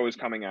Groot show is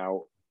coming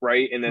out,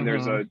 right? And then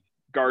there's a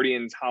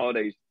Guardians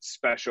holiday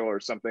special or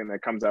something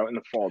that comes out in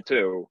the fall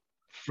too.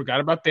 Forgot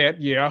about that.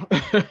 Yeah.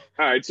 All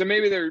right, so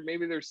maybe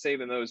they're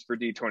saving those for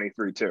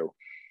D23 too.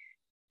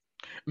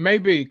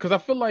 Maybe because I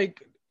feel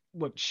like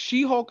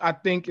She-Hulk I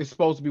think is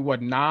supposed to be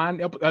 9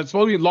 episodes. It's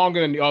supposed to be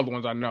longer than the other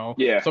ones I know.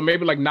 Yeah. So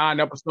maybe like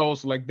 9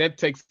 episodes. So like that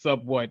takes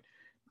up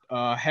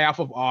half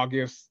of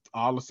August,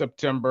 all of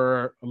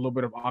September, a little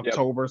bit of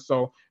October. Yep.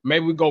 So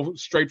maybe we go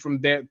straight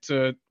from that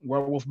to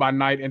Werewolf by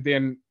Night, and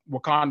then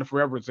Wakanda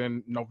Forever is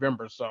in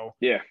November. So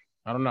yeah,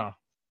 I don't know.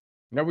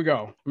 There we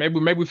go. Maybe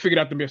we figured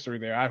out the mystery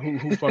there.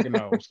 Who fucking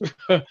knows?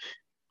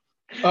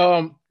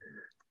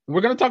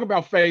 We're gonna talk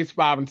about Phase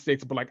 5 and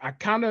 6, but like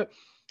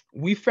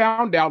we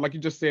found out, like you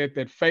just said,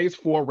 that Phase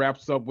 4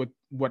 wraps up with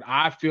what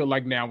I feel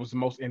like now was the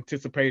most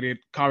anticipated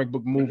comic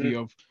book movie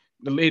of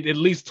at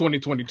least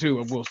 2022,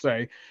 I will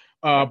say.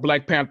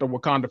 Black Panther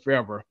Wakanda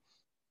Forever.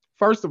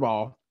 First of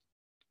all,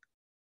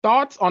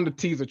 thoughts on the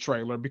teaser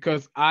trailer,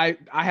 because I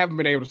haven't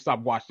been able to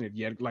stop watching it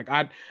yet. Like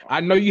I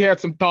know you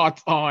had some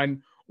thoughts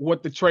on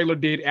what the trailer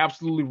did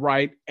absolutely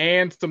right,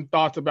 and some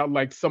thoughts about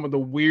like some of the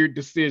weird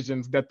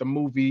decisions that the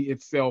movie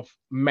itself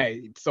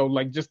made. So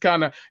like just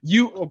kind of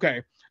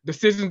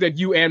decisions that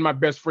you and my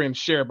best friend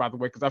share, by the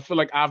way, because I feel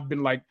like I've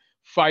been like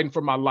fighting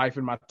for my life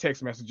in my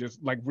text messages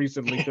like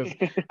recently because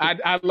I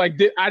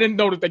didn't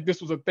know that like this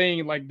was a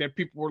thing like that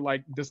people were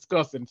like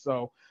discussing.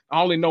 So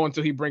I only know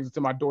until he brings it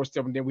to my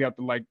doorstep, and then we have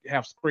to like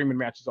have screaming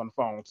matches on the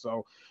phone.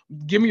 So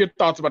give me your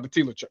thoughts about the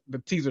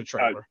teaser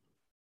trailer.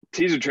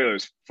 Teaser trailer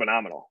is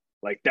phenomenal.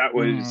 Like that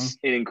was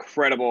an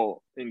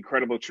incredible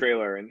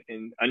trailer,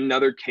 and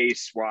another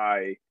case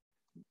why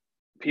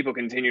people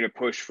continue to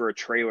push for a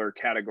trailer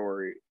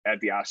category at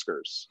the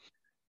Oscars.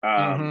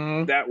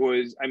 That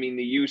was, I mean,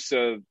 the use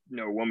of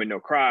No Woman,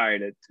 No Cry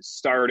to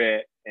start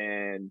it,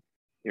 and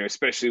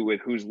especially with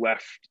who's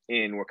left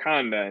in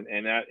Wakanda,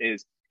 and that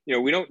is,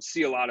 we don't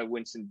see a lot of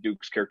Winston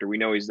Duke's character. We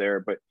know he's there,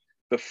 but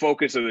the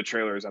focus of the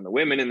trailer is on the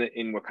women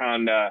in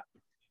Wakanda.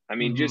 I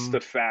mean, just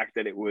the fact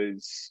that it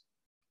was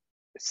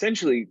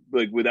essentially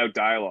like without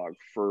dialogue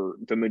for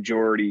the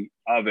majority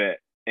of it,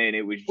 and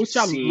it was which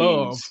I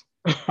love.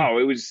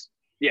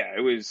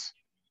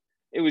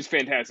 It was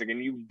fantastic,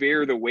 and you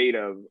bear the weight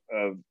of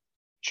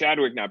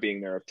Chadwick not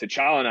being there, of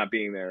T'Challa not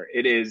being there.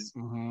 It is.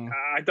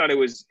 I thought it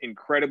was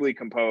incredibly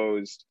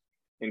composed,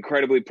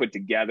 incredibly put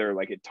together.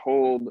 Like it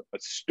told a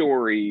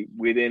story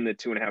within the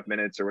 2.5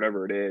 minutes or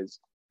whatever it is.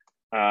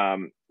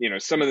 Some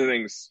of the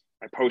things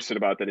I posted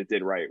about that it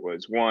did right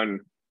was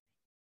one,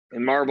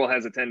 and Marvel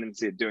has a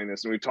tendency of doing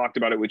this, and we've talked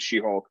about it with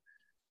She-Hulk,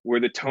 where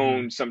the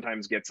tone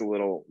sometimes gets a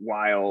little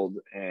wild,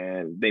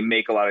 and they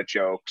make a lot of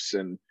jokes,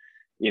 and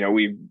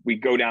we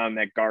go down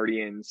that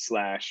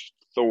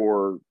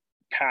Guardian/Thor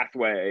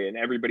pathway, and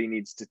everybody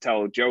needs to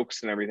tell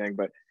jokes and everything.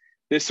 But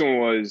this one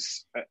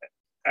was,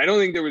 I don't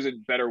think there was a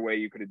better way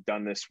you could have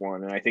done this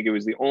one. And I think it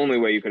was the only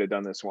way you could have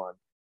done this one.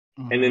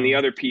 And then the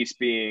other piece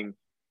being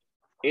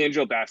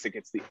Angela Bassett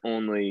gets the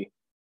only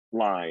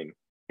line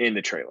in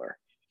the trailer.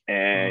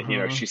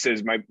 And, she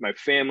says, my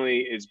family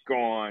is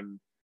gone.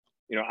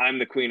 I'm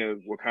the queen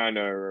of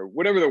Wakanda, or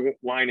whatever the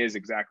line is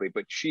exactly,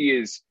 but she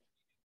is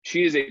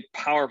a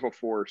powerful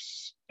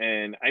force,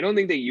 and I don't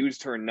think they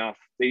used her enough.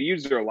 They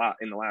used her a lot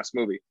in the last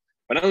movie,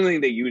 but I don't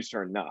think they used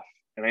her enough.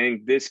 And I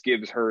think this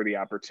gives her the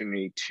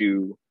opportunity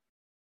to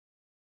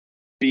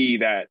be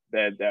that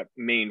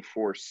main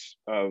force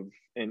of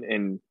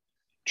and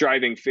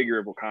driving figure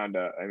of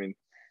Wakanda. I mean,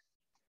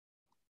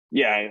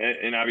 yeah,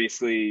 and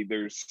obviously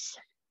there's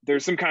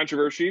some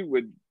controversy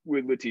with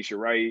Letitia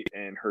Wright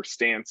and her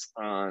stance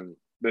on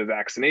the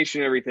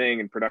vaccination and everything,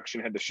 and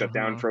production had to shut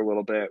down for a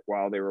little bit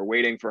while they were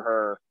waiting for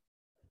her.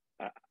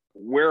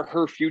 Where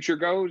her future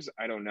goes,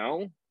 I don't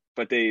know,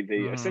 but they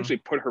essentially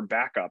put her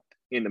back up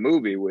in the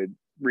movie with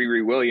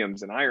Riri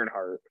Williams and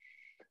Ironheart,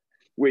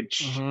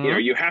 which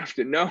you have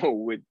to know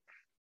with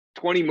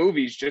 20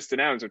 movies just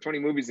announced, or 20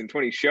 movies and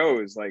 20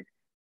 shows, like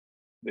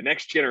the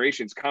next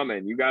generation's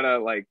coming. You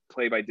gotta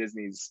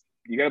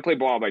play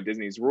ball by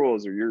Disney's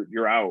rules, or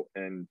you're out.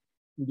 And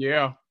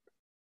yeah,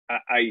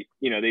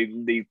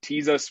 they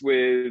tease us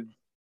with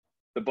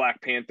the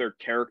Black Panther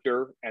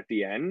character at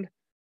the end.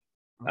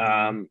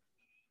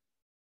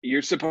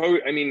 You're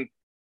supposed, I mean,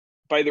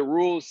 by the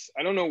rules,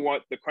 I don't know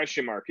what the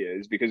question mark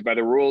is, because by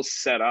the rules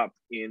set up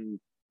in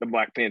the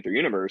Black Panther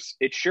universe,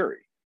 it's Shuri.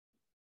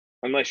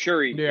 Unless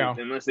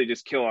they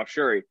just kill off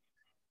Shuri.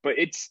 But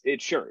it's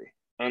Shuri.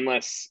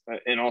 Unless,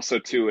 and also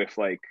too, if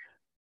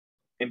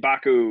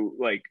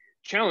M'Baku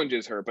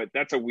challenges her, but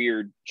that's a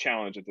weird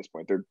challenge at this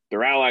point.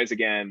 They're allies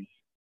again.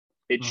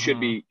 It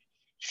should be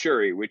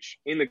Shuri, which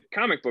in the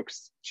comic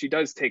books, she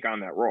does take on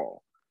that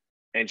role.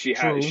 And she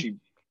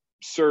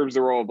serves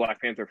the role of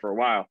Black Panther for a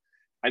while.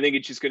 I think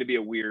it's just going to be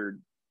a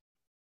weird,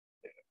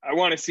 I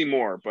want to see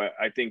more, but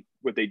I think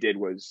what they did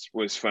was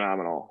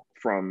phenomenal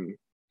from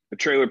the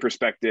trailer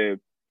perspective.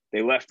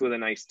 They left with a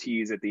nice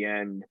tease at the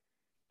end.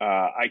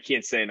 I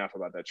can't say enough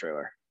about that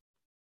trailer.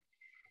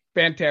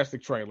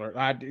 Fantastic trailer.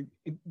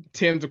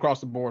 10s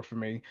across the board for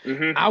me.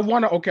 I'm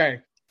going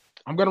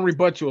to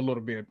rebut you a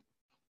little bit.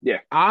 Yeah.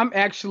 I'm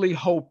actually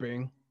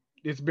hoping,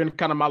 it's been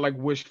kind of my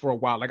wish for a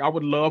while. I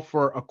would love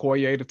for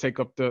Okoye to take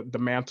up the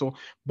mantle,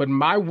 but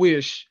my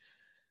wish,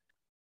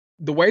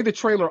 the way the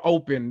trailer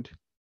opened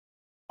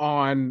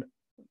on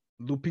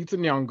Lupita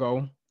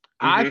Nyong'o,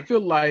 I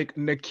feel like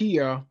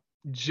Nakia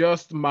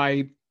just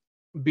might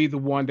be the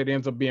one that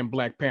ends up being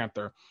Black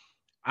Panther.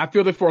 I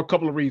feel it for a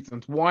couple of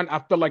reasons. One, I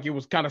feel like it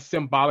was kind of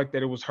symbolic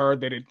that it was her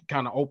that it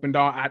kind of opened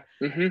on.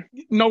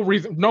 No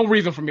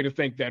reason for me to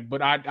think that,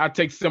 but I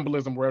take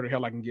symbolism wherever the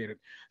hell I can get it.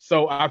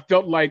 So I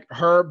felt like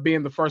her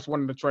being the first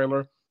one in the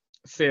trailer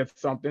said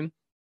something.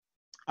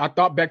 I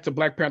thought back to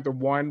Black Panther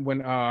 1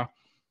 when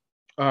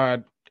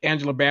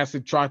Angela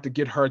Bassett tried to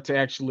get her to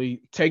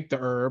actually take the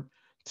herb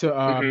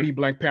to be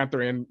Black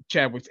Panther in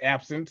Chadwick's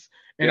absence.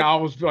 And I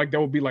always feel like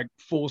that would be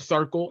full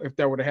circle if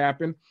that were to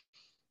happen.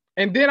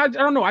 And then I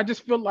don't know, I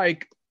just feel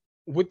like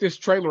with this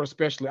trailer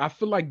especially, I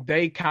feel like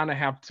they kind of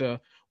have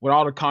to, with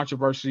all the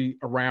controversy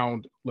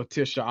around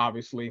Letitia,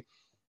 obviously,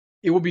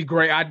 it would be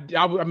great. I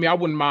mean, I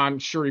wouldn't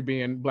mind Shuri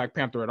being Black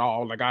Panther at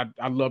all.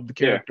 I love the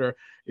character.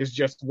 Yeah. It's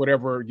just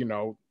whatever,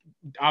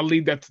 I'll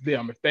leave that to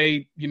them. If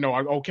they,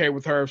 are okay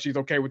with her, if she's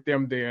okay with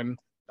them, then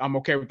I'm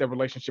okay with their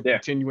relationship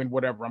continuing,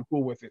 whatever. I'm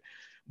cool with it.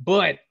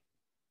 But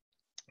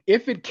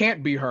if it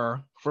can't be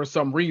her for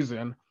some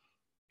reason,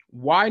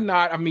 why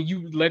not? I mean,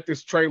 you let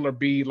this trailer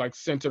be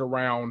centered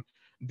around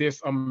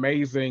this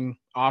amazing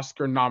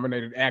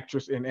Oscar-nominated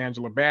actress in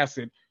Angela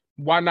Bassett.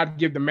 Why not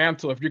give the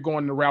mantle if you're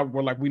going the route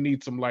where we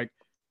need some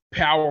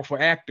powerful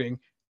acting?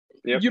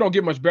 You don't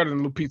get much better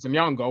than Lupita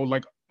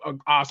Nyong'o, an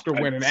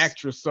Oscar-winning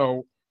actress.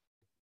 So,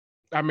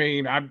 I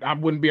mean, I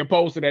wouldn't be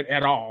opposed to that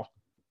at all.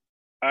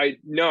 I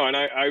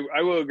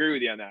will agree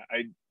with you on that.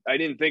 I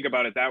didn't think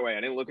about it that way.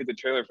 I didn't look at the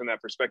trailer from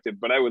that perspective,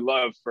 but I would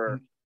love for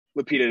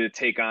Lupita to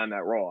take on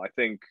that role. I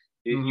think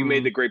you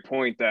made the great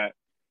point that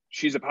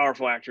she's a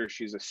powerful actress.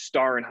 She's a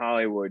star in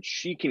Hollywood.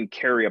 She can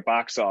carry a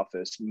box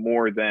office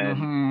more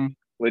than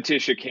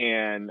Letitia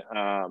can.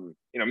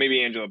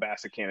 Maybe Angela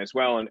Bassett can as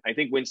well. And I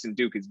think Winston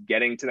Duke is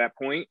getting to that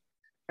point.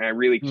 And I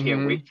really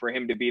can't wait for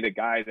him to be the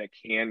guy that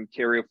can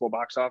carry a full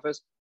box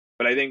office.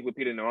 But I think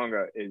Lupita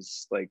Nyong'o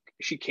is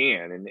she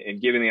can,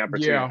 and given the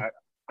opportunity,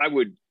 I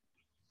would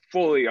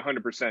fully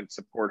 100%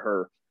 support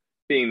her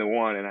being the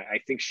one. And I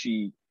think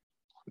she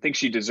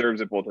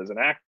deserves it both as an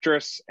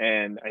actress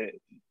and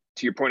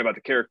to your point about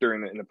the character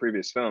in the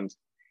previous films,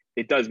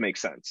 it does make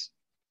sense.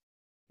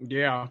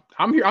 Yeah,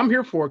 I'm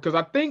here for it because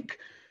I think,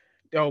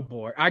 oh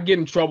boy, I get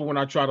in trouble when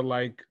I try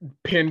to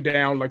pin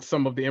down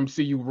some of the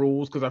MCU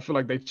rules because I feel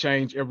like they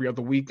change every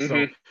other week.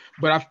 So,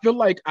 but I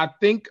feel I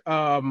think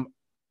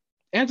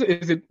Angela,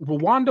 is it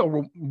Rwanda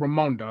or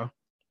Ramonda?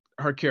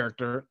 Her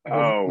character.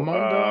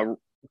 Ramonda.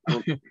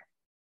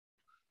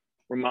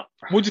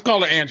 We'll just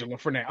call her Angela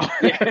for now.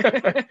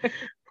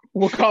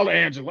 We'll call her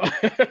Angela.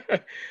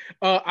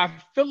 I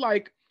feel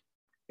like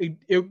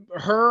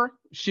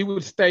she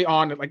would stay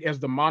on as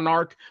the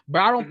monarch,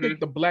 but I don't think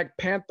the Black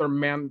Panther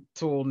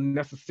mantle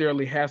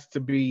necessarily has to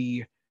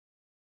be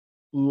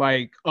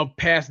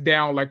passed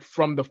down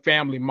from the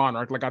family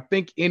monarch. I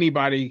think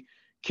anybody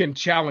can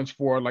challenge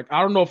for it.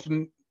 I don't know if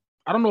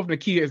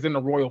Nakia is in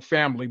the royal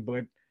family,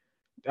 but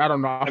I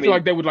don't know. I feel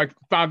like they would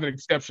find an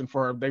exception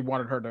for her if they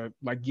wanted her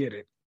to get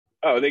it.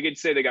 Oh, they could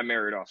say they got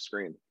married off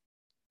screen.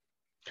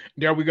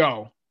 There we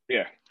go.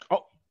 Yeah.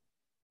 Oh,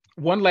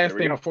 one last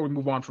thing before we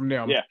move on from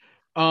them. Yeah.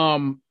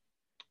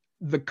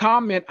 The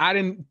comment, I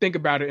didn't think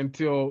about it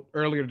until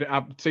earlier.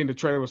 I've seen the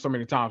trailer so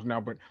many times now,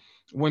 but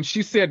when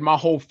she said my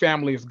whole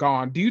family is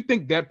gone, do you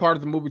think that part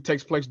of the movie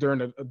takes place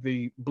during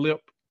the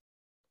blip?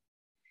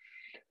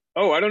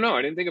 Oh, I don't know.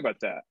 I didn't think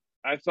about that.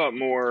 I thought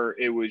more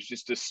it was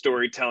just a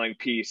storytelling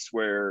piece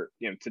where,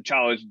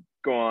 T'Challa's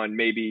gone.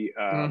 Maybe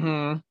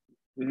Namor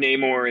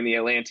and the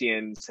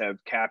Atlanteans have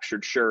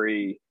captured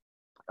Shuri.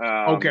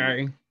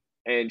 Okay.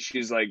 And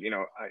she's like,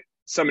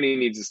 somebody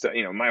needs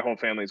to, my whole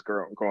family's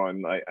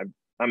gone.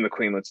 I'm the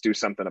queen. Let's do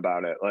something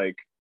about it. Like,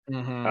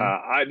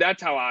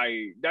 that's how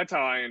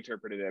I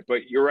interpreted it.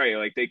 But you're right.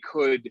 Like they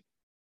could.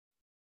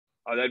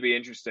 Oh, that'd be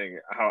interesting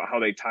how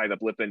they tie the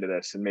blip into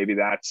this, and maybe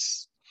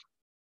that's.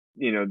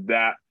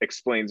 That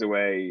explains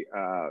away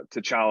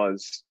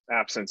T'Challa's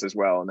absence as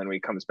well. And then when he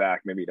comes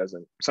back, maybe he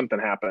doesn't. Something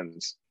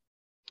happens.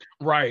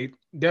 Right.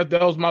 That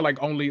was my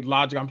only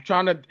logic. I'm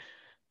trying to.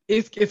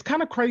 It's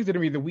kind of crazy to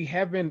me that we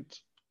haven't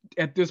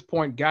at this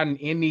point gotten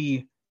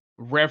any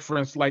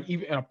reference, like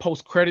even in a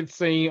post-credit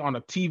scene on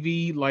a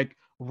TV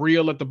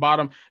reel at the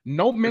bottom.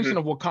 No mention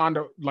of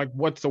Wakanda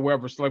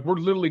whatsoever. So we're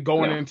literally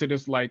going into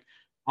this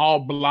all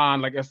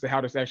blind as to how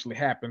this actually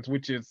happens,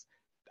 which is.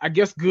 I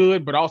guess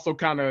good, but also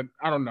kind of,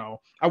 I don't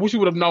know. I wish we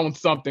would have known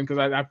something because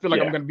I feel like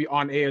I'm going to be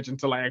on edge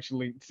until I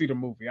actually see the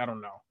movie. I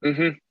don't know.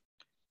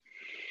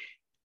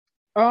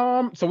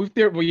 So we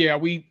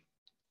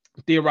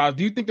theorized.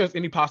 Do you think there's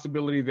any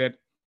possibility that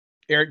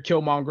Eric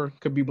Killmonger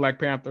could be Black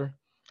Panther?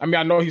 I mean,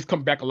 I know he's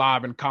come back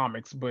alive in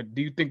comics, but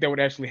do you think that would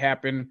actually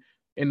happen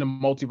in the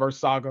multiverse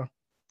saga?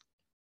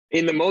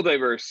 In the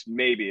multiverse,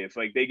 maybe if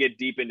they get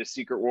deep into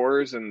Secret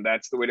Wars and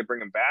that's the way to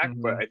bring him back.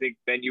 But I think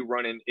then you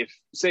run in, if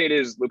say it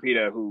is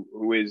Lupita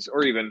who is,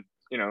 or even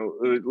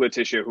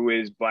Letitia who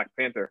is Black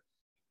Panther,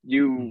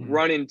 you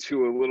run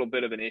into a little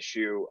bit of an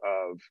issue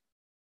of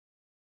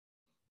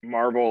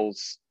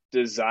Marvel's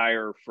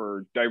desire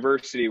for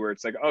diversity, where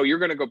it's oh, you're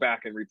going to go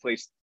back and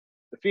replace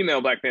the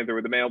female Black Panther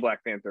with the male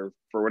Black Panther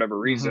for whatever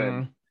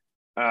reason.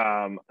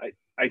 I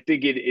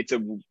think it's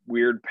a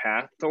weird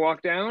path to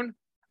walk down.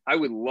 I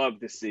would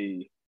love to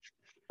see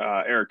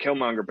Eric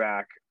Killmonger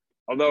back.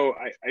 Although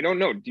I don't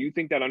know. Do you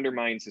think that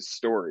undermines his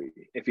story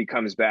if he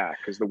comes back?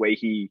 Because the way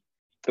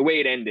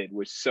it ended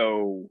was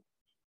so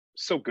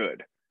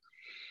good.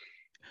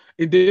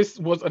 This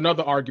was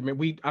another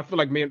argument. I feel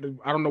like, man,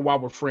 I don't know why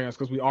we're friends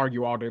because we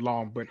argue all day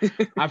long, but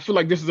I feel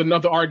like this is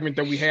another argument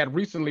that we had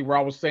recently where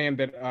I was saying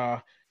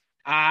that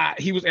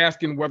he was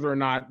asking whether or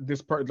not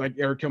this part,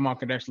 Eric Killmonger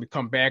could actually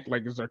come back.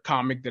 Is there a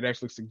comic that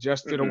actually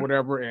suggested or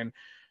whatever? And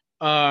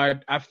I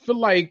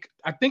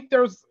think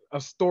there's a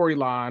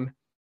storyline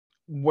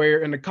where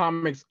in the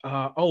comics,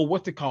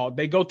 what's it called?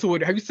 They go to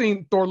it. Have you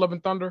seen Thor: Love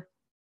and Thunder?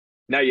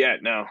 Not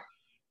yet. No.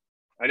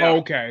 I know. Oh,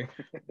 okay.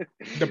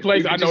 The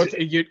place I know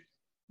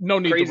no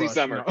need crazy to rush.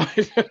 Summer.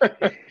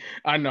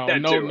 I know.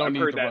 That no too. no I've need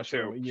heard to that rush.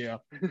 too. Yeah.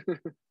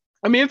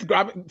 I mean,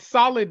 it's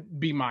solid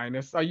B-.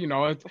 It's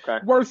okay.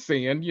 Worth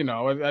seeing.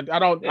 I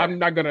don't. Yeah. I'm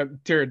not gonna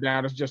tear it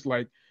down. It's just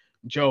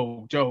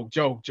joke.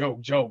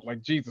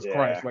 Jesus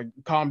Christ,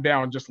 calm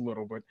down just a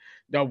little, but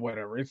no,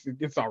 whatever.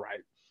 It's all right.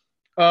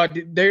 I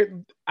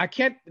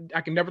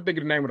can never think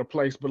of the name of the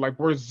place, but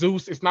where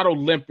Zeus, it's not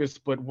Olympus,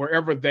 but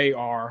wherever they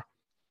are,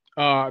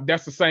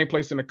 that's the same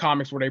place in the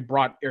comics where they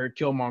brought Eric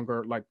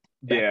Killmonger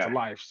back to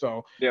life.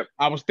 So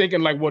I was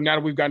thinking well, now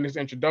that we've gotten this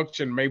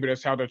introduction, maybe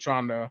that's how they're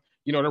trying to,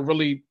 they're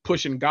really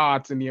pushing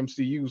gods in the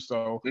MCU.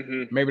 So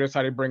maybe that's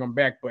how they bring them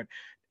back. But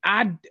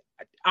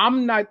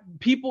I'm not,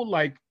 people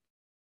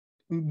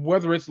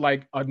whether it's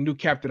a new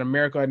Captain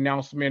America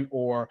announcement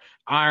or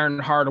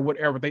Ironheart or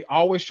whatever, they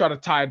always try to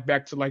tie it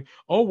back to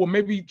oh, well,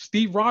 maybe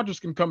Steve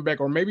Rogers can come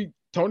back or maybe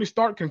Tony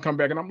Stark can come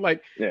back. And I'm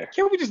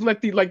can't we just let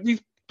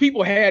these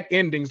people had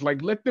endings,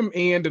 let them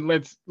end and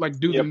let's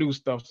do the new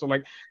stuff. So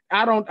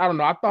I don't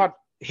know. I thought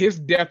his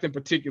death in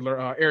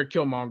particular, Eric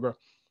Killmonger,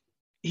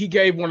 he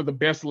gave one of the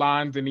best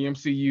lines in the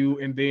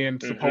MCU and then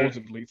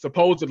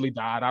supposedly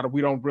died.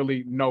 We don't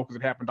really know because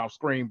it happened off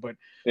screen, but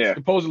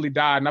supposedly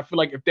died. And I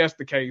feel if that's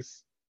the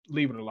case,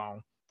 leave it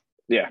alone.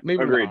 Yeah,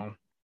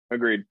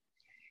 Agreed.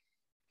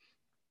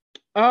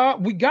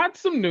 We got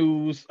some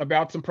news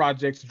about some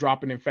projects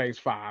dropping in Phase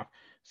 5.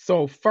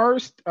 So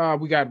first,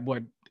 we got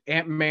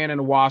Ant-Man and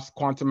the Wasp: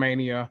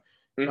 Quantumania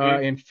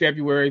in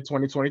February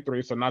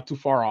 2023, so not too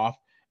far off.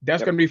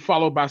 That's going to be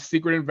followed by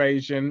Secret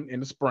Invasion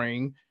in the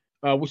spring.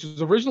 Which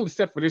was originally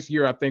set for this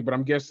year, I think, but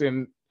I'm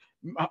guessing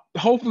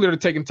hopefully they're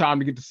taking time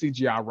to get the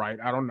CGI right.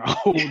 I don't know.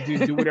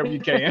 do whatever you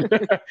can.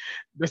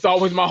 That's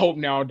always my hope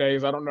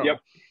nowadays. I don't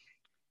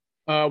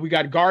know. We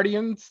got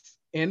Guardians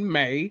in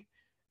May,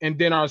 and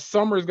then our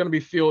summer is going to be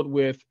filled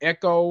with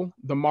Echo,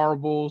 The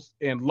Marvels,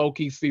 and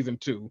Loki Season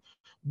 2.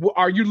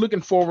 Are you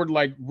looking forward,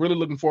 really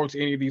looking forward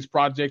to any of these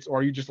projects, or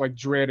are you just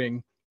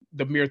dreading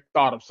the mere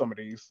thought of some of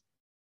these?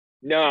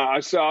 No,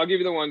 so I'll give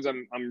you the ones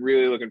I'm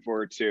really looking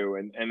forward to,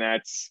 and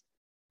that's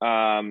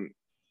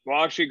Well,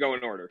 I'll actually go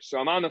in order. So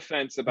I'm on the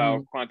fence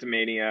about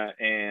Quantumania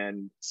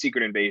and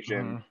Secret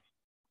Invasion.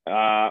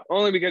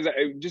 Only because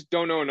I just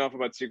don't know enough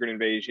about Secret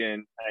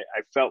Invasion.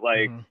 I felt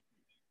like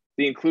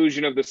the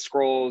inclusion of the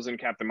Skrulls and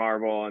Captain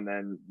Marvel and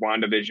then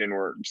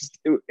WandaVision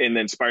and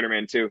then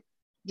Spider-Man 2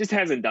 just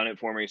hasn't done it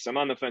for me. So I'm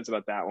on the fence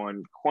about that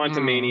one.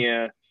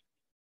 Quantumania,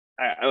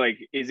 I like,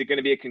 is it going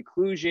to be a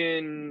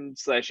conclusion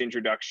 /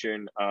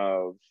 introduction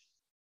of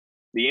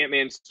the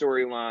Ant-Man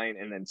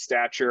storyline and then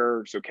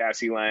Stature, so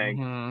Cassie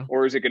Lang,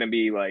 or is it going to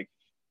be like,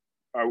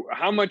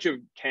 how much of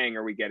Kang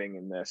are we getting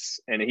in this?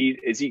 And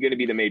is he going to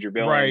be the major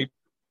villain, right?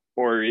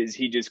 Or is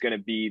he just going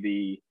to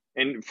be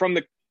and from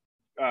the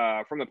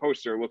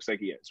poster, it looks like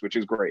he is, which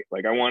is great.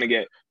 Like, I want to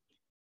get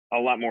a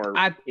lot more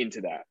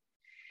into that.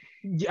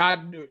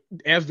 Yeah,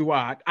 as do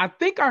I. I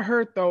think I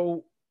heard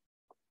though.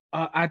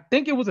 I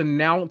think it was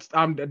announced.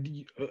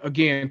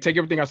 Again, take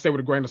everything I say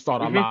with a grain of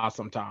salt. I lie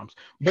sometimes,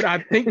 but I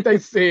think they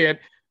said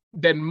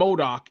that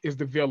MODOK is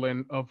the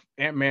villain of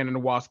Ant-Man and the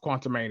Wasp: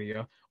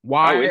 Quantumania.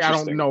 Why, I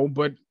don't know,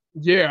 but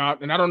yeah,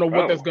 and I don't know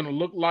what that's going to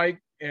look like,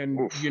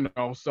 and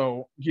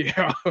so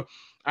yeah,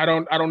 I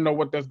don't know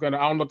what that's going to.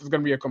 I don't know if it's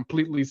going to be a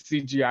completely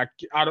CGI.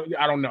 I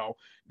don't know.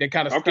 That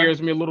kind of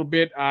scares me a little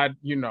bit.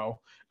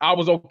 I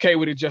was okay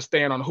with it just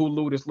staying on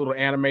Hulu, this little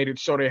animated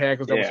show they had,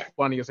 because that was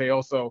funny as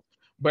hell. So,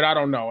 but I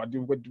don't know. I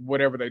do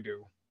whatever they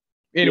do.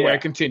 Anyway,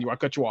 continue. I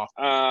cut you off.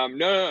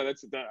 No,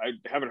 I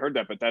haven't heard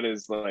that, but that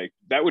is like,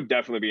 that would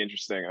definitely be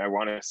interesting. I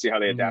want to see how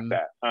they adapt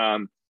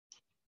that.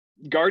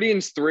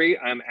 Guardians 3,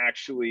 I'm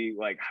actually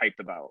like hyped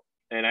about,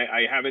 and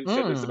I haven't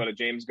said this about a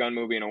James Gunn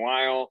movie in a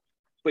while,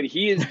 but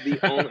he is the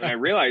only, and I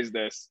realize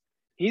this,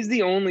 he's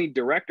the only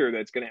director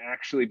that's going to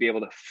actually be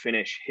able to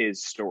finish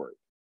his story.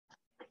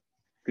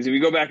 Because if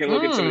you go back and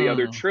look at some of the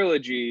other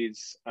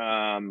trilogies,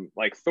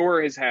 like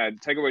Thor has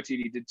had, Taika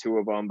Waititi did 2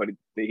 of them, but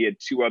he had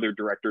 2 other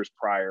directors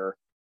prior.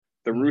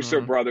 The Russo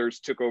brothers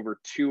took over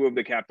 2 of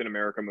the Captain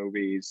America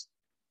movies.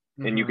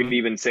 And you could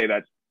even say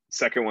that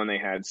second one they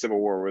had, Civil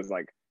War, was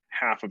like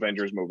half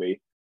Avengers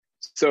movie.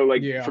 So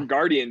like for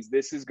Guardians,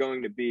 this is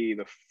going to be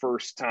the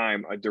first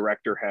time a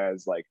director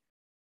has like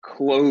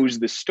closed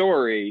the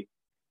story.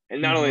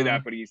 And not only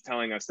that, but he's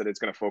telling us that it's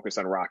going to focus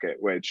on Rocket,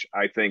 which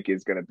I think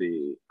is going to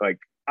be like,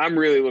 I'm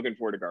really looking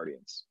forward to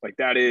Guardians. Like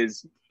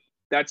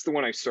that's the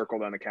one I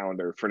circled on the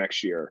calendar for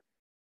next year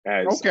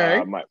as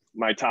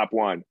my top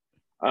one.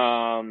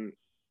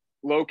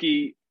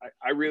 Loki,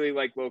 I really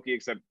like Loki,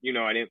 except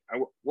I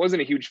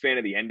wasn't a huge fan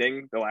of the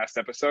ending, the last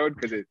episode,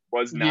 because it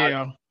was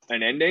not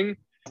an ending.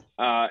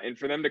 And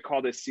for them to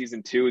call this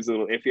season 2 is a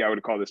little iffy. I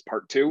would call this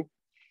part 2,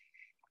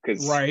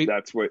 because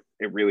that's what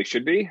it really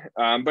should be.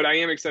 But I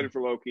am excited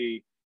for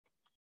Loki.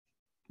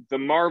 The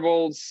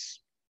Marvels,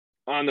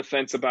 on the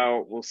fence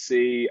about. We'll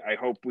see. I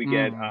hope we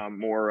get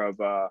more of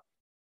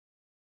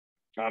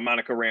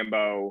Monica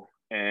Rambeau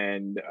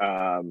and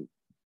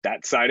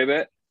that side of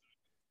it.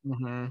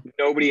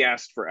 Nobody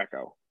asked for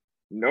Echo.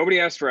 Nobody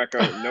wants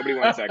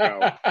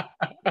Echo.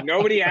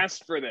 Nobody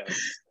asked for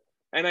this.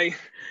 And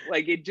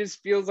it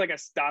just feels like a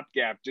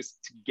stopgap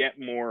just to get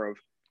more of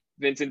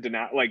Vincent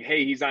D'Onofrio. Like,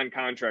 hey, he's on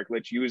contract,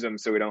 let's use him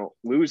so we don't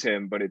lose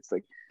him. But it's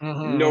like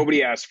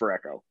nobody asked for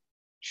Echo.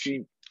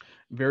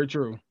 Very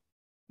true.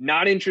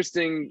 Not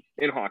interesting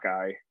in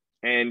Hawkeye,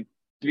 and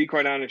to be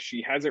quite honest,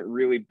 she hasn't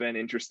really been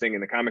interesting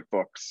in the comic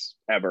books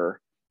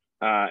ever.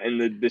 And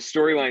the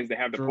storylines they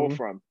have to pull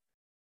from,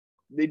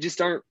 they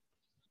just aren't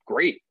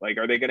great. Like,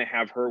 are they going to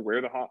have her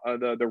wear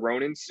the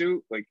Ronin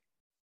suit? Like,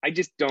 I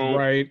just don't.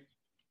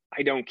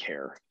 I don't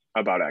care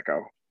about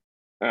Echo.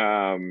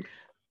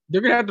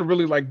 They're gonna have to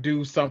really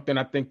do something,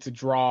 I think, to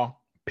draw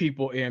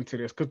people into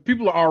this, because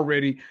people are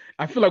already,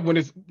 I feel like when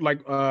it's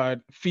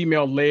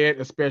female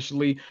led,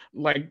 especially,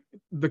 like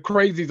the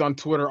crazies on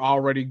Twitter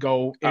already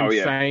go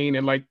insane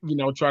and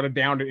try to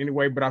down it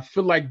anyway. But I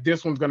feel like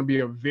this one's going to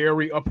be a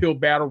very uphill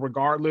battle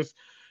regardless,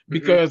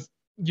 because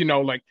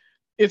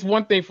it's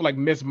one thing for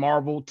Miss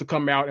Marvel to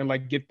come out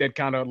and get that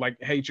kind of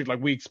hatred,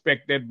 we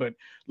expect that, but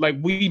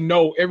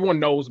everyone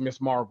knows Miss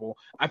Marvel.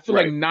 I feel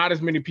like not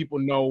as many people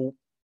know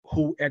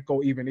who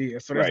Echo even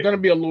is, so there's going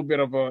to be a little bit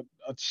of a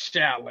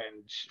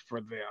challenge for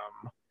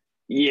them.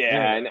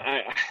 And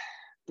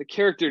the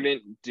character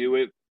didn't do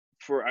it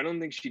for, I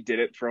don't think she did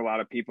it for a lot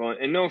of people,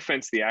 and no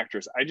offense to the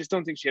actress, I just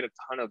don't think she had a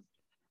ton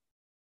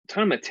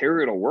of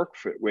material to work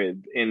with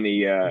in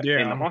the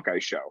Hawkeye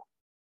show.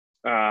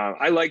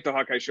 I like the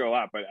Hawkeye show a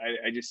lot, but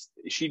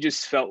she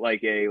just felt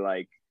like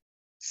a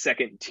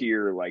second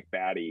tier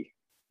baddie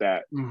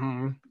that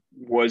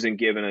wasn't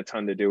given a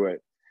ton to do.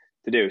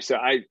 So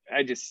I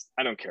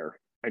don't care.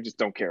 I just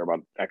don't care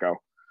about Echo.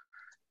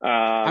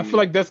 I feel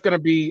like that's gonna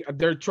be,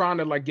 they're trying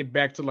to get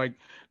back to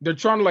they're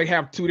trying to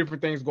have 2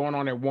 different things going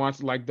on at once.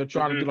 They're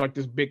trying to do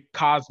this big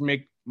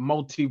cosmic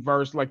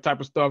multiverse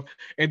type of stuff,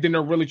 and then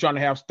they're really trying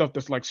to have stuff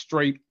that's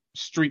straight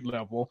street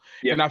level.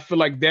 And I feel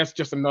like that's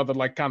just another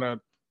kind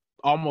of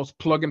almost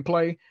plug and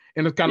play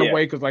in a kind of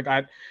way, because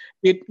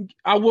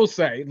I will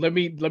say, let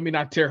me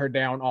not tear her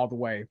down all the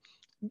way.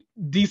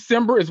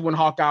 December is when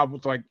Hawkeye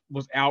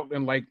was out,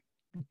 and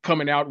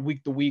coming out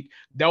week to week.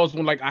 That was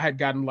when like I had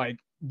gotten like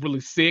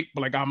really sick,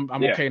 but like I'm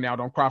okay now.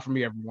 Don't cry for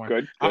me, everyone.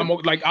 Good. I'm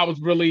like, I was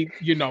really,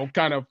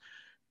 kind of,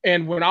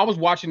 and when I was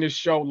watching this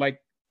show, like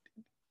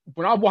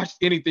when I watched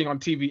anything on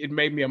TV, it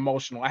made me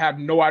emotional. I had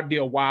no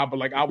idea why, but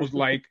like I was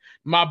like,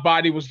 my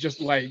body was just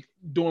like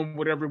doing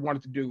whatever it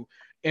wanted to do.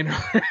 And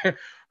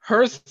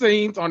her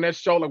scenes on that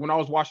show, like when I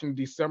was watching in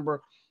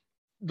December,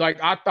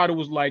 like I thought it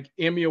was like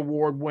Emmy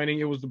Award winning.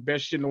 It was the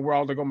best shit in the world.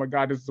 I was like, oh my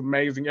God, this is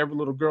amazing. Every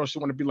little girl should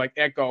want to be like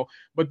Echo.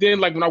 But then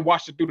like when I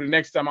watched it through the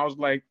next time, I was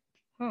like,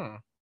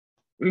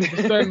 this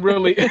didn't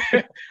really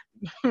hit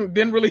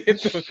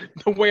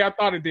the way I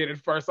thought it did at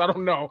first. I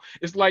don't know.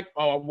 It's like,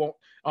 I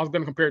was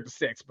going to compare it to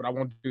sex, but I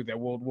won't do that.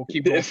 We'll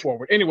keep going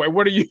forward. Anyway,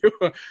 what are you?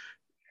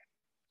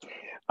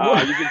 You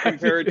can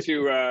compare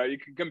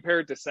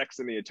it to Sex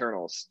in the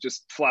Eternals,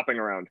 just flopping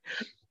around.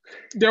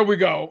 There we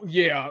go.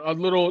 Yeah, a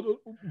little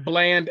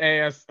bland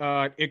ass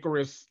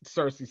Icarus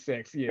Cersei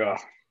sex. Yeah.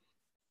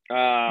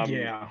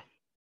 Yeah.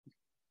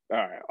 All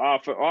right.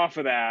 Off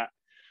of that,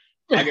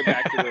 I'll get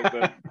back to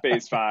the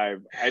Phase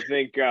 5. I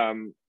think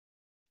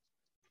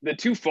the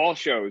two fall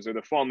shows, or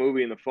the fall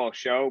movie and the fall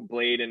show,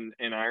 Blade and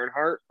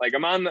Ironheart. Like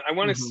I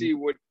want to see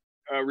what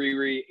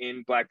Riri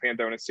in Black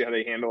Panther. I want to see how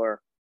they handle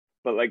her.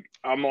 But like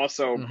I'm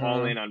also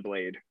all in on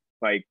Blade.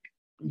 Like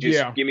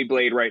just give me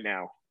Blade right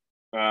now.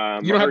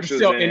 You don't have to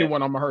sell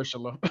anyone on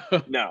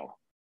Mahershala. No,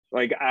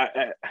 like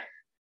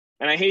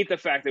and I hate the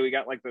fact that we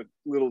got like the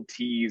little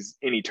tease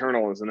in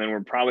Eternals, and then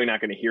we're probably not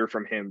going to hear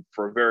from him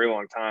for a very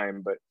long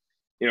time. But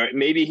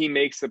maybe he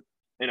makes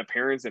an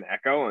appearance in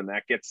Echo, and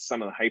that gets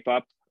some of the hype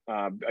up.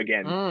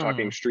 Again,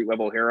 talking street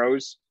level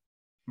heroes,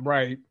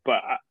 right?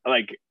 But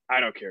I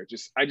don't care.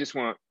 I just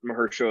want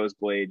Mahershala's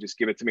Blade. Just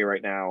give it to me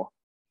right now.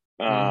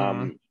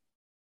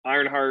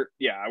 Ironheart,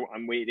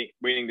 I'm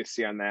waiting to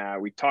see on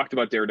that. We talked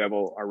about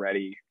Daredevil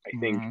already. I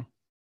think if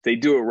they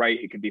do it right,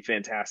 it could be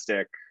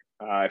fantastic.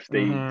 If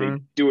they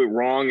do it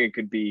wrong, it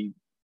could be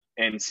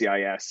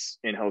NCIS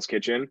in Hell's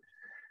Kitchen.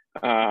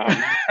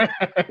 Yeah.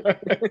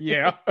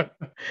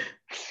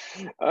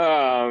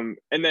 And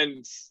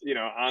then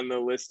on the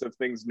list of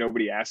things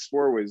nobody asked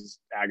for was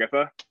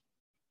Agatha.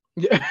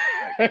 Yeah.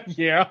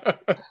 Yeah.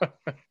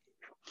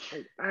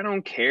 I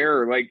don't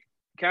care. Like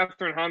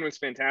Catherine Hahn was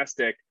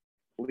fantastic.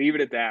 Leave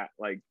it at that.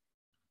 Like,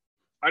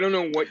 I don't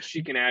know what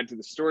she can add to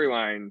the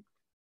storyline.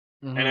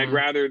 And I'd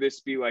rather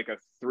this be like a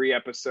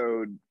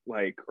 3-episode,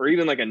 like, or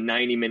even like a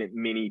 90-minute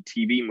mini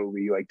TV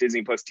movie, like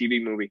Disney Plus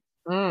TV movie.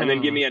 And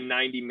then give me a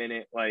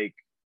 90-minute, like,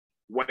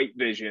 White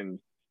Vision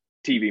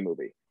TV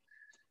movie.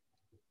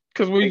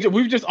 Because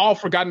we've just all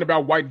forgotten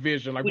about White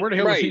Vision. Like, where the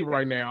hell is he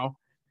right now?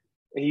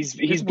 He's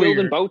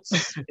building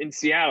boats in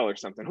Seattle or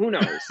something. Who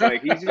knows?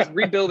 Like, he's just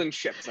rebuilding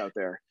ships out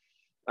there.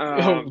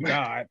 Oh,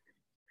 God.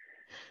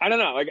 I don't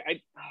know. Like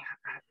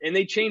and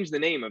they changed the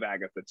name of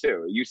Agatha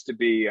too. It used to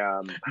be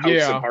House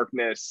of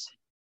Harkness.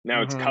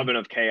 Now it's Coven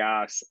of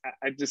Chaos.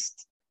 I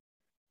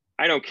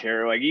don't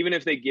care. Like even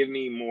if they give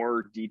me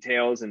more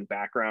details and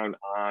background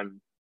on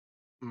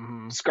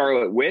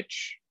Scarlet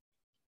Witch,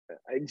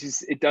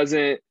 it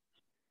doesn't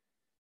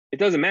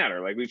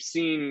matter. Like we've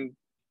seen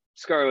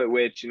Scarlet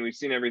Witch and we've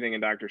seen everything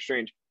in Doctor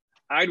Strange.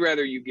 I'd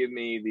rather you give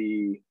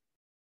me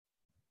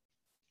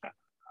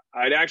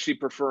I'd actually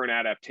prefer an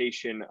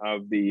adaptation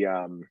of the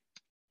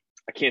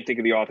I can't think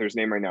of the author's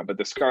name right now, but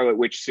the Scarlet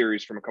Witch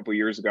series from a couple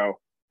years ago.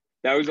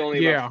 That was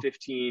only about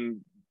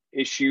 15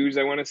 issues,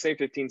 I want to say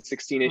 15,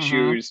 16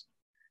 issues,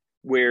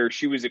 where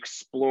she was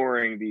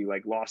exploring the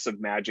like loss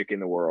of magic in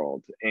the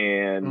world.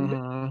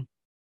 And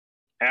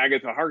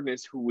Agatha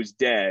Harkness, who was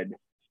dead,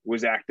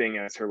 was acting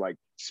as her like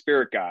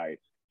spirit guide.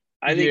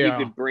 I think you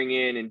could bring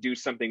in and do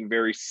something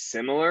very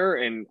similar,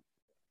 and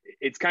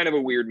it's kind of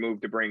a weird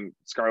move to bring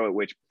Scarlet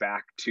Witch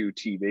back to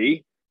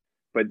TV,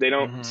 but they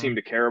don't seem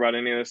to care about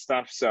any of this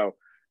stuff. So,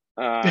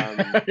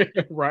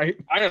 right.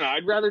 I don't know.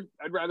 I'd rather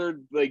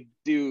like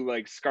do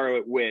like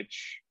Scarlet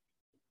Witch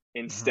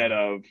instead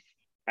of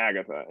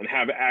Agatha, and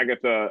have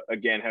Agatha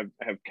again,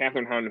 have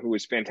Catherine Hahn, who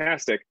was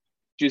fantastic,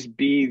 just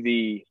be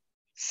the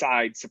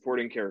side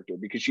supporting character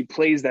because she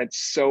plays that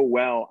so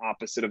well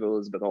opposite of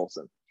Elizabeth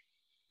Olsen.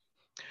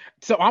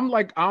 So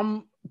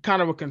I'm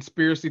kind of a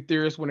conspiracy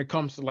theorist when it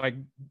comes to like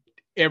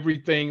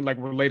everything like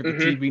related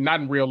to TV,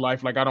 not in real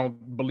life. Like I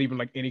don't believe in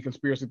like any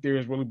conspiracy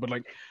theories really, but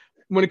like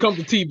when it comes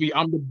to TV,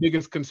 I'm the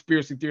biggest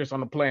conspiracy theorist on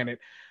the planet.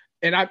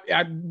 And I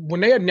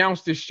when they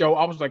announced this show,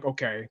 I was like,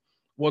 okay,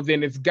 well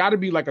then it's got to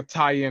be like a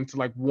tie-in to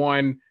like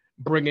one,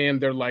 bring in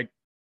their like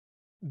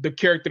the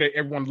character that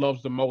everyone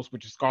loves the most,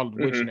 which is Scarlet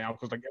Witch now,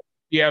 because like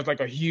he has like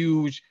a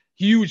huge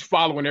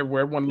following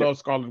everywhere. Everyone loves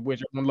Scarlet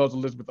Witch. Everyone loves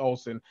Elizabeth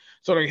Olsen.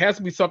 So there has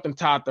to be something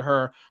tied to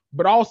her.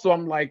 But also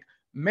I'm like,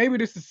 maybe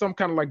this is some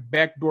kind of like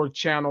backdoor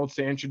channel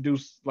to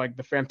introduce like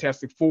the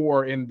Fantastic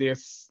Four in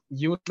this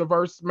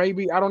universe.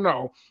 Maybe, I don't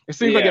know. It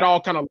seems like it all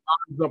kind of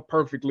lines up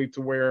perfectly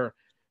to where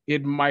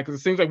it might, because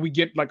it seems like we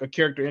get like a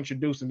character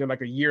introduced and then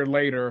like a year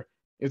later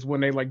is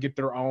when they like get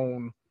their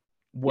own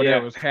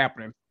whatever's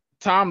happening.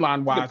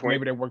 Timeline wise,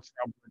 maybe that works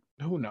out.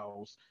 But who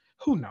knows?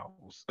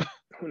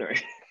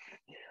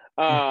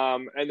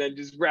 And then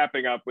just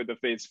wrapping up with the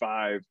Phase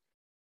 5.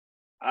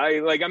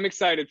 I'm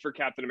excited for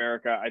Captain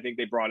America. I think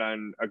they brought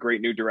on a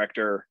great new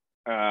director.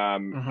 I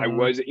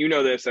wasn't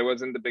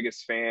the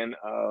biggest fan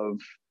of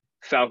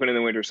Falcon and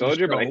the Winter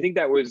Soldier, but I think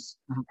that was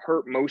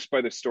hurt most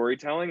by the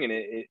storytelling, and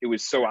it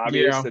was so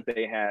obvious that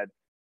they had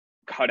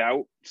cut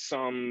out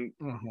some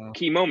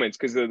key moments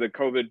because of the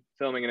COVID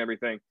filming and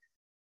everything.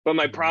 But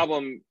my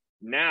problem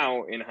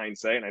now, in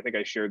hindsight, and I think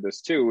I shared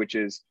this too, which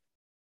is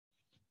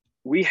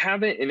we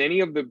haven't, in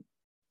any of the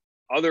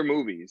other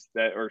movies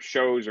that or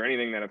shows or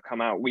anything that have come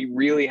out, we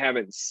really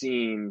haven't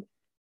seen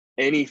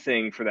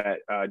anything for that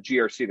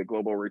GRC, the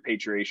Global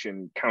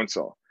Repatriation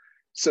Council.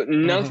 So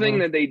nothing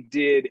that they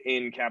did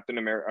in Captain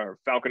America or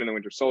Falcon and the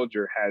Winter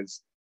Soldier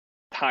has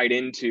tied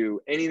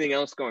into anything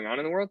else going on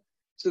in the world.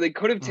 So they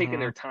could have taken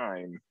their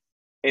time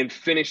and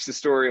finished the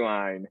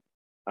storyline.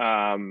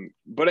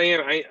 But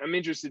I'm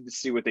interested to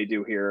see what they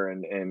do here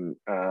and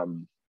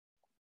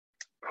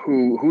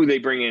who they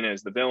bring in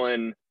as the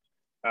villain.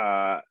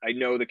 I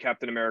know the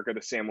Captain America,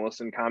 the Sam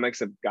Wilson comics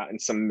have gotten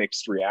some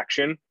mixed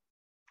reaction.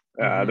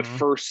 The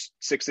first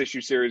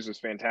 6-issue series was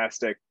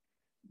fantastic.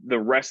 The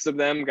rest of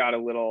them got a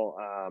little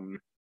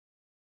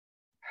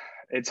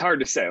it's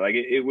hard to say. Like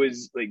it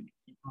was like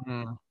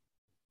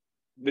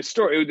the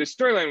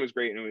storyline was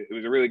great, and it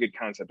was a really good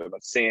concept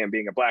about Sam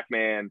being a black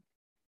man,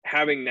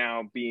 having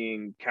now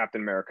being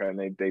Captain America,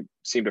 and they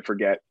seem to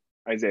forget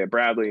Isaiah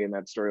Bradley in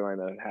that storyline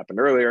that happened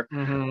earlier,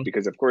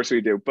 because of course we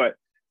do. But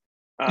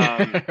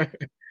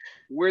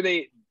where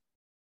they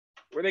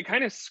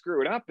kind of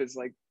screw it up is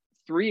like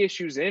 3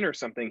 issues in or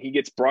something, he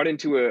gets brought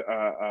into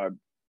a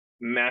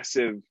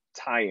massive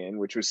tie-in,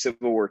 which was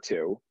Civil War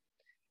II,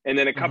 and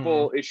then a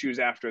couple issues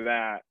after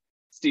that,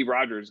 Steve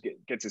Rogers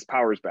gets his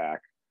powers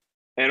back,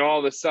 and all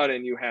of a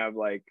sudden you have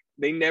like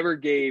they never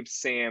gave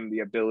Sam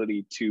the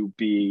ability to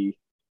be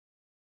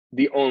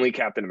the only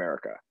Captain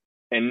America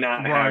and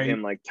not have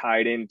him like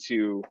tied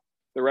into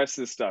the rest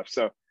of the stuff.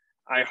 So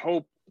I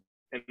hope,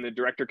 and the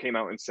director came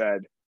out and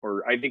said,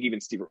 or I think even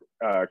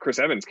Chris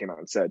Evans came out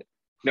and said,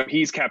 no,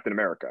 he's Captain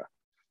America.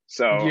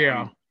 So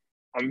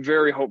I'm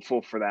very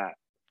hopeful for that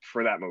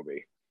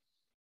movie.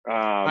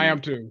 I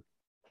am too.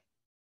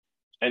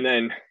 And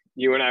then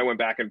you and I went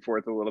back and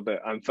forth a little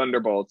bit on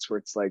Thunderbolts, where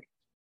it's like,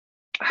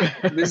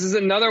 this is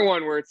another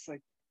one where it's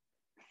like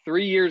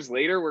 3 years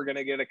later, we're going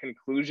to get a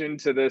conclusion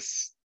to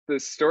this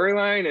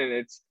storyline. And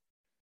it's,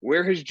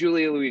 where has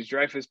Julia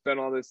Louis-Dreyfus been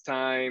all this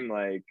time?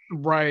 Like,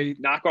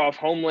 knock off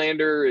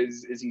Homelander.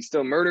 Is he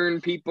still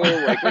murdering people?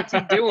 Like, what's he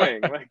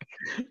doing? Like,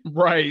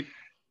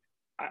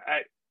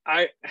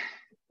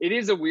 it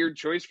is a weird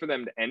choice for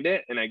them to end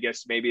it. And I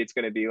guess maybe it's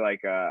going to be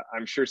like,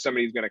 I'm sure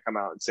somebody's going to come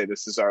out and say,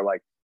 this is our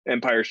like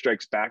Empire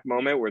Strikes Back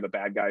moment where the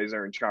bad guys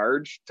are in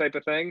charge type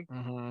of thing.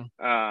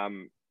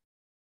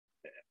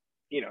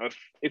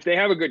 If they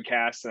have a good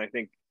cast, and I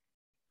think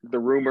the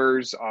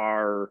rumors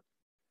are,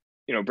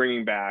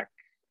 bringing back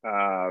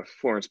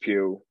Florence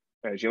Pugh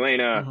as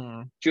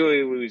Yelena.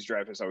 Julia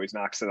Louis-Dreyfus always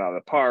knocks it out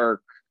of the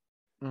park.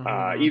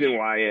 Even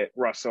Wyatt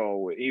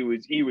Russell, he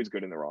was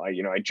good in the role.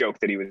 I joke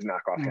that he was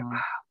knockoff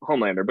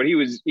Homelander, but he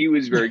was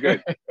very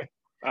good.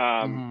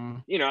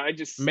 I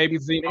just maybe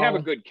they have a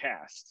good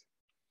cast.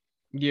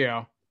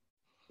 Yeah,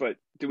 but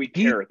do we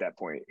care at that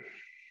point?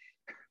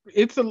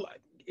 It's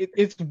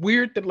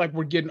weird that like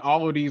we're getting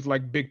all of these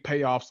like big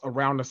payoffs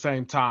around the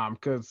same time,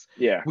 because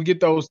we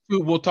get those two,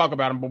 we'll talk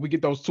about them, but we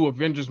get those 2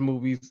 Avengers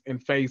movies in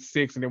Phase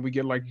 6, and then we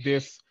get like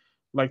this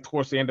like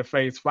towards the end of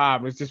Phase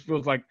 5. It just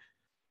feels like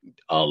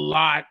a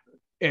lot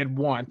at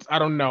once. I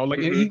don't know. Like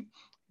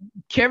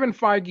Kevin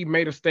Feige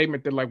made a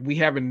statement that like we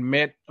haven't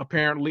met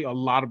apparently a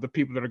lot of the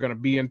people that are going to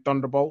be in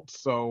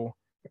Thunderbolts. So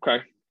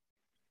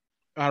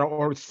I don't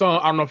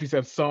know if he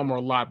said some or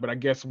a lot, but I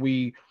guess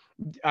I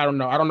don't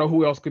know. I don't know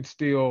who else could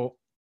still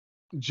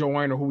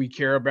join or who we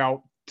care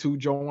about to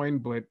join,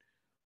 but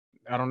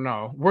I don't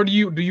know. Where do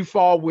you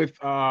fall with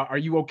are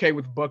you okay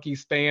with Bucky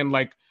staying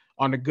like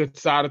on the good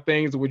side of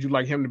things, or would you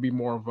like him to be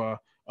more of a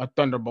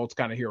Thunderbolts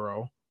kind of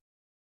hero?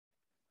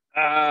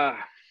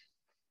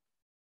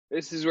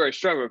 This is where I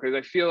struggle, because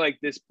I feel like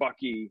this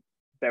Bucky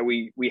that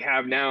we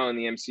have now in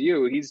the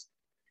MCU, he's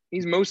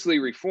mostly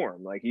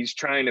reformed. Like, he's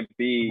trying to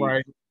be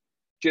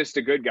just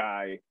a good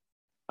guy.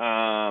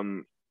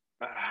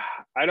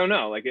 I don't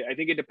know. Like, I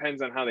think it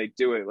depends on how they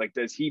do it. Like,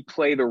 does he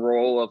play the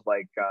role of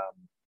like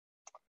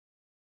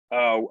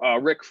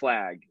Rick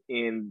Flag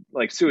in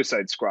like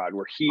Suicide Squad,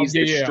 where he's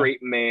the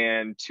straight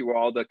man to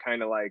all the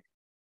kind of like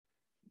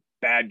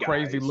bad guys,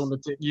 crazy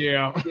lunatic?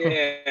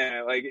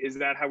 Like, is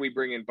that how we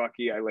bring in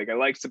Bucky? I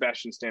like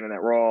Sebastian Stan in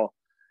that role.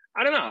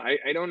 I don't know.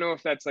 I don't know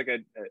if that's like a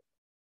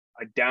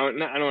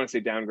down. I don't want to say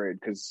downgrade,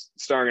 because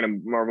starring in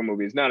a Marvel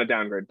movie is not a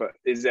downgrade, but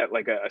is that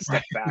like a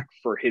step back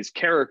for his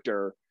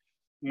character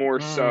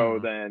more so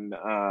than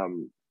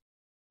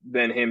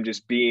him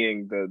just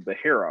being the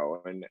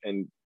hero?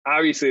 And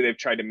obviously they've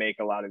tried to make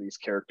a lot of these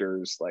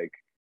characters like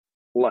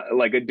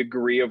a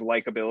degree of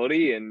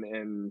likability,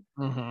 and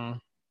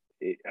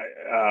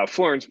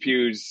Florence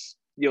Pugh's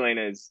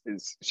Yelena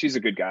is she's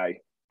a good guy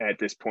at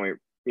this point.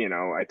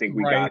 I think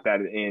we got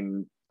that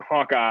in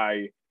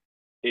Hawkeye.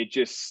 It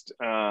just,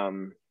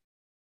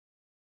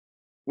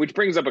 which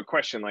brings up a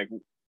question, like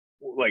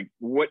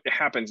what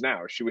happens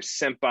now? She was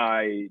sent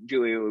by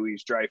Julia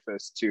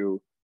Louis-Dreyfus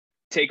to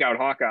take out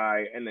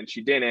Hawkeye, and then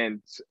she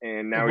didn't,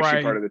 and now is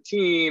she part of the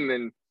team?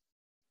 And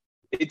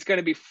it's going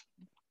to be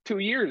 2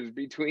 years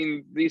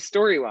between these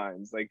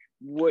storylines. Like,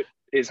 what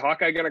is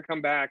Hawkeye going to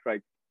come back?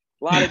 Like,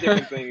 a lot of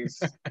different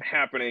things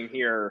happening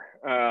here.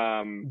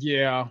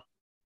 Yeah,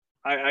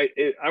 I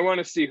want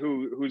to see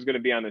who's going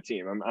to be on the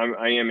team.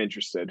 I am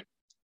interested.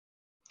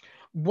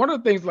 One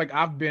of the things like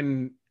I've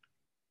been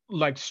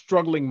like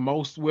struggling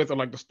most with, or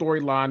like the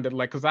storyline that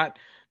like, because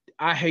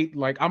I hate,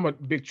 like, I'm a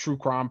big true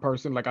crime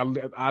person. Like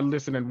I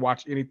listen and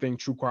watch anything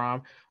true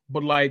crime,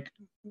 but like,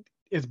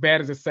 as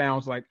bad as it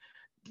sounds, like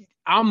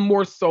I'm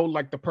more so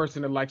like the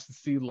person that likes to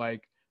see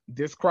like,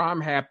 this crime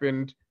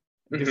happened,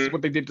 this is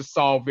what they did to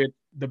solve it,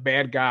 the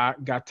bad guy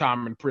got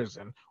time in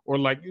prison, or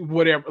like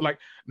whatever, like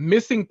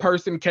missing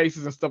person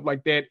cases and stuff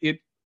like that.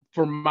 It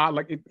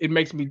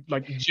makes me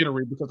like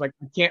jittery, because like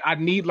I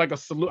need like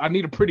I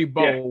need a pretty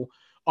bow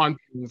on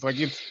things. Like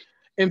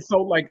and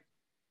so like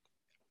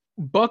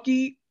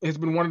Bucky has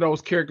been one of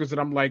those characters that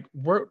I'm like,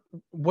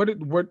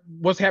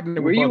 what's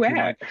happening with Bucky? Where you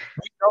at?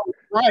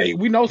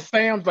 We know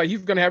Sam's like,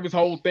 he's gonna have his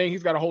whole thing,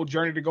 he's got a whole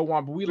journey to go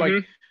on, but we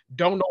like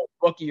don't know if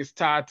Bucky is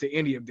tied to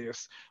any of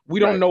this. We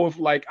don't know if,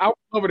 like, I would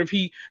love it if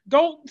he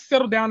go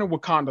settle down in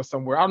Wakanda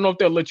somewhere. I don't know if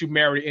they'll let you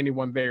marry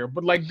anyone there,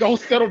 but like go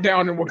settle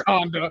down in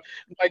Wakanda,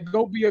 like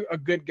go be a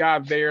good guy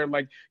there.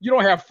 Like, you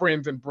don't have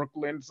friends in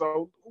Brooklyn,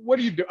 so what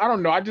do you do? I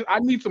don't know. I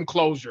need some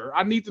closure.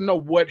 I need to know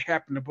what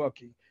happened to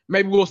Bucky.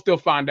 Maybe we'll still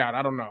find out.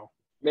 I don't know.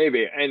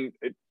 Maybe. And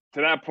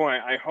to that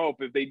point, I hope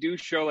if they do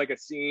show like a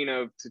scene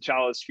of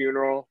T'Challa's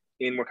funeral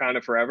in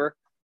Wakanda Forever,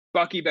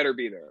 Bucky better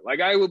be there. Like,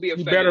 I will be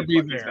offended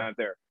if Bucky's not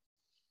there.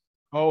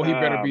 Oh, he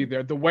better be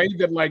there. The way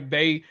that like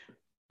the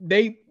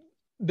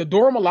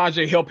Dora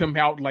Milaje help him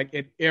out like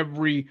at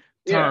every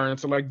turn. Yeah.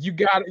 So like you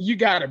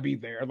gotta be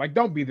there. Like,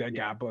 don't be that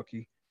guy,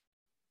 Bucky.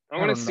 I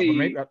want to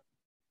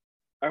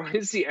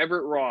see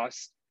Everett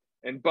Ross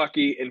and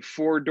Bucky and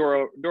 4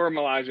 Dora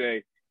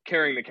Milaje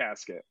carrying the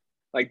casket.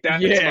 Like,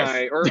 that's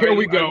there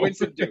we go.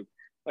 Winston Duke.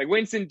 Like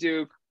Winston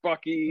Duke,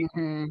 Bucky,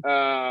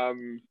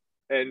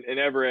 and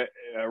Everett,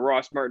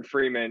 Ross, Martin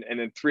Freeman, and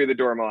then 3 of the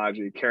Dora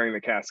Milaje carrying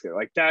the casket.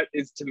 Like, that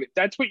is, to me,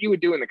 that's what you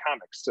would do in the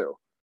comics too.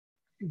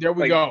 There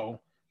we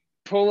go.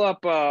 Pull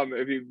up,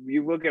 if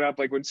you look it up,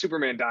 like when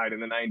Superman died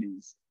in the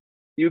 90s,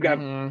 you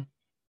got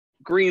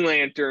Green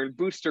Lantern,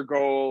 Booster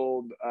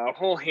Gold, a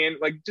whole hand,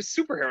 like just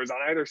superheroes on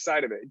either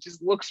side of it. It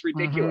just looks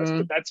ridiculous,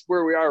 but that's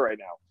where we are right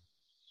now.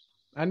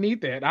 I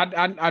need that.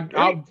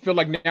 I feel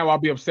like now I'll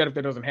be upset if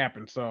that doesn't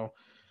happen. So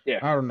yeah,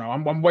 I don't know.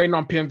 I'm waiting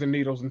on pins and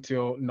needles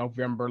until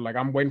November. Like,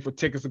 I'm waiting for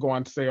tickets to go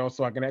on sale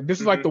so I can. This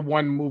is like the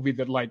one movie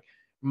that like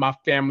my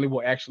family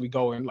will actually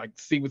go and like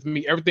see with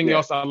me. Everything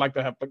else I like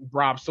to have like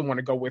bribe someone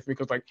to go with me,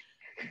 because like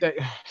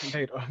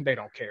they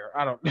don't care.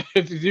 I don't.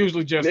 It's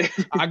usually just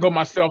I go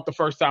myself the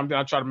first time, then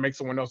I try to make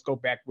someone else go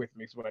back with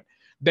me. But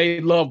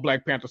they love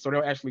Black Panther, so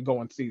they'll actually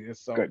go and see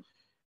this. So,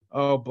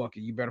 oh,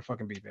 Bucky, you better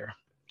fucking be there.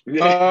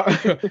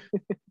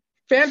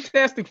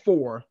 Fantastic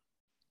Four.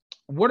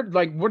 What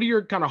are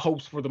your kind of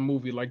hopes for the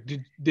movie? Like,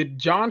 did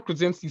John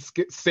Krasinski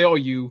sell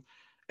you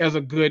as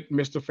a good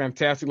Mr.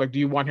 Fantastic? Like, do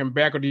you want him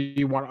back, or do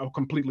you want a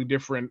completely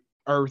different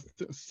Earth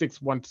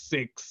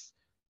 616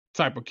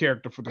 type of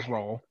character for this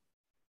role?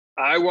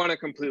 I want a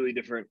completely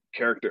different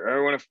character.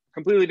 I want a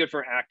completely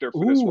different actor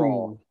for this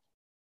role.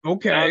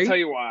 Okay, and I'll tell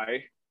you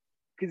why.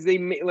 Because they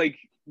like,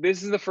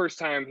 this is the first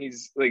time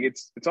he's like,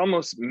 it's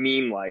almost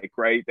meme like,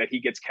 right, that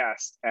he gets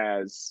cast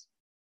as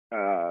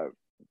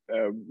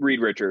Reed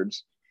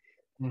Richards.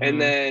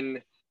 And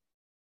then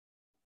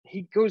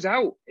he goes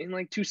out in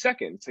like 2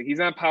 seconds. Like, he's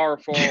not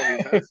powerful.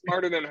 He's not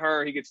smarter than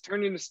her. He gets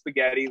turned into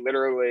spaghetti,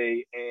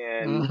 literally.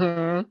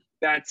 And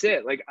that's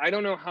it. Like, I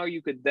don't know how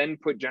you could then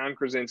put John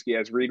Krasinski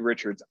as Reed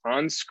Richards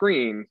on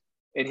screen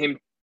and him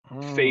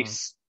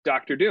face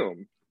Doctor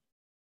Doom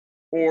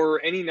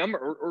or any number,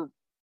 or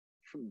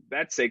for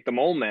that sake, the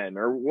Mole Men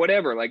or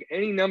whatever. Like,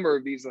 any number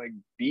of these like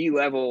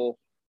B-level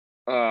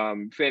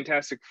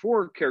Fantastic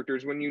Four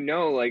characters, when you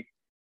know, like,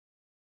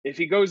 if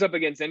he goes up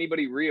against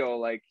anybody real,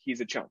 like,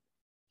 he's a chump.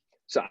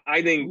 So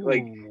I think,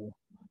 like,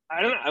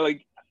 I don't know,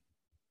 like,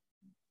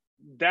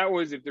 that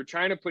was, if they're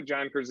trying to put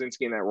John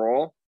Krasinski in that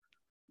role,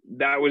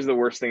 that was the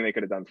worst thing they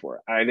could have done for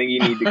it. I think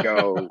you need to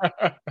go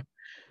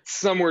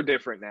somewhere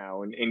different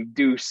now and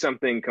do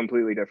something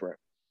completely different.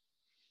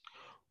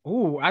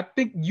 Ooh, I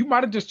think you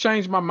might have just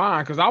changed my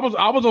mind, because I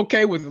was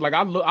okay with it. Like,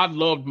 I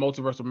loved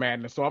Multiverse of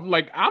Madness, so I'm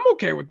like, I'm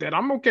okay with that.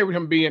 I'm okay with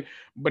him being,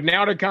 but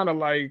now they're kind of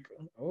like,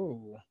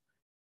 oh,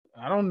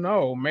 I don't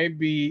know.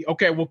 Maybe,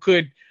 okay, well,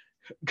 could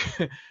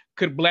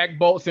Black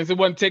Bolt, since it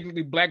wasn't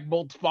technically Black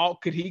Bolt's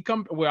fault, could he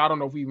come? Well, I don't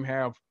know if we even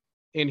have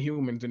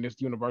Inhumans in this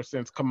universe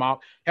since come out.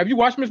 Have you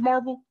watched Ms.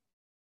 Marvel?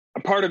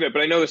 I'm part of it,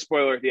 but I know the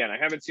spoiler at the end. I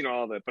haven't seen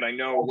all of it, but I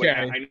know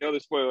I know the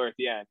spoiler at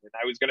the end. And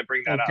I was going to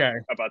bring that up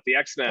about the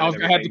X-Men.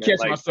 I had to catch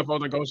myself. I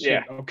was like, oh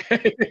shit.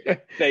 Yeah.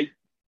 Okay.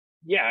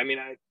 I mean,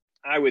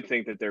 I would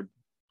think that they're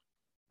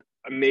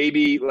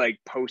maybe like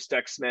post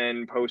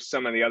X-Men, post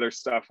some of the other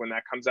stuff, when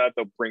that comes out,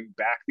 they'll bring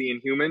back the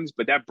Inhumans,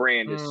 but that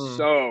brand is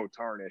so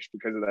tarnished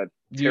because of that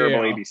terrible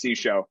ABC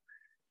show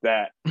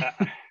that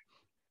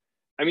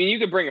I mean, you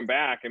could bring him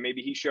back and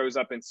maybe he shows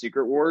up in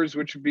Secret Wars,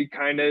 which would be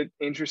kind of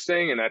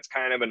interesting, and that's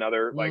kind of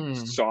another like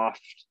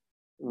soft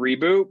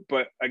reboot.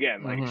 But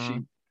again,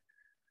 like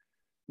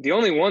the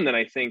only one that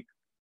I think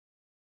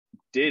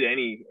did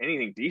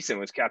anything decent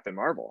was Captain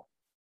Marvel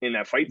in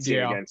that fight scene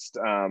against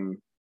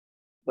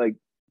like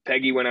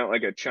Peggy went out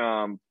like a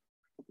chump.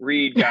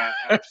 Reed got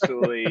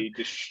absolutely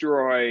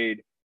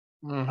destroyed.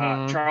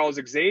 Charles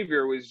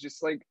Xavier was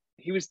just like,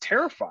 he was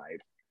terrified,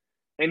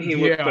 and he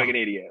looked like an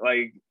idiot.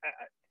 Like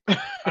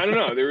I don't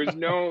know. There was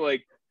no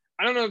like,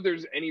 I don't know if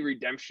there's any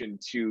redemption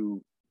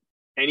to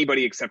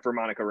anybody except for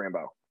Monica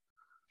Rambeau.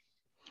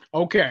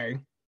 Okay.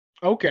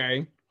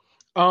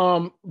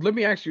 Let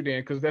me ask you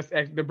then, because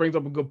that brings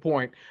up a good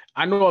point.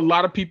 I know a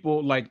lot of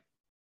people like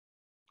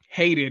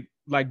hated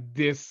like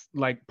this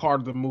like part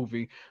of the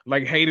movie,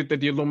 like hated that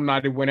the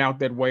Illuminati went out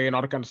that way and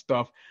all that kind of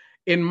stuff.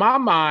 In my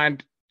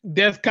mind,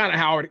 that's kind of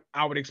how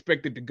I would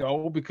expect it to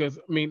go, because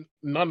I mean,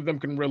 none of them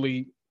can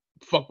really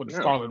fuck with the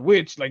Scarlet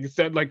Witch. Like you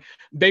said, like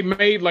they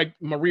made like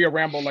Maria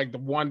Rambeau like the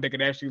one that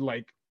could actually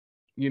like,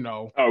 you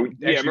know. Oh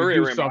yeah, Maria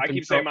Rambeau. I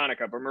keep saying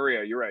Monica, but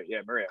Maria, you're right.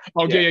 Yeah, Maria.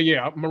 Oh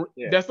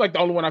yeah. That's like the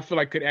only one I feel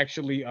like could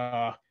actually,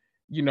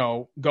 you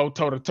know, go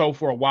toe to toe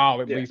for a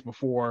while at least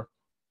before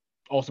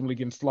ultimately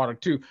getting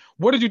slaughtered too.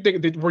 What did you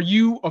think? Were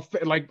you a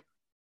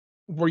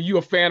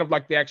fan of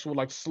like the actual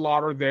like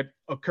slaughter that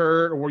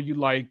occurred, or were you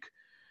like,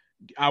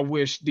 I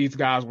wish these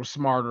guys were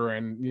smarter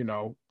and, you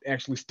know,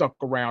 actually stuck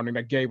around and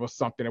that gave us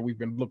something that we've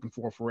been looking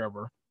for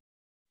forever?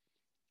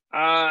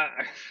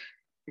 I'm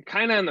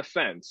kind of on the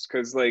fence,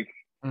 because like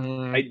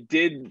I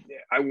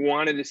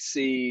wanted to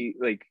see,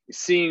 like,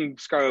 seeing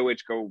Scarlet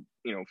Witch go,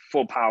 you know,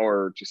 full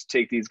power, just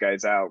take these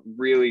guys out,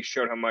 really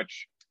showed how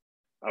much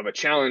of a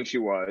challenge she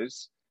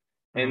was.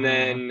 And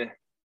then,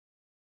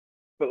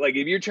 but like,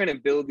 if you're trying to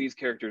build these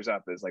characters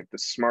up as like the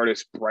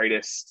smartest,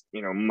 brightest,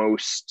 you know,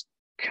 most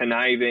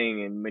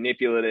conniving and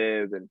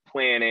manipulative and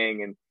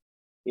planning, and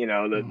you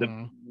know,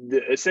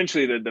 the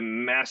essentially the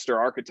master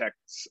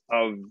architects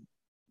of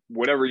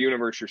whatever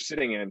universe you're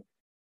sitting in,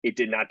 it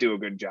did not do a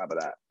good job of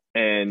that.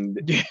 And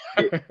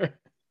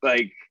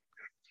like,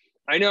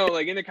 I know,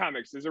 like in the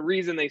comics, there's a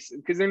reason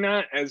because they're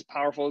not as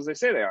powerful as they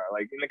say they are.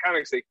 Like in the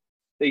comics,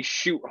 they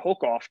shoot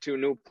Hulk off to a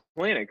new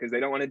planet because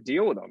they don't want to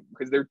deal with them,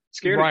 because they're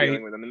scared of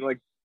dealing with them. And like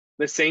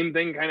the same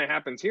thing kind of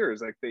happens here,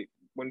 is like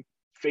when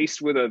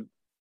faced with an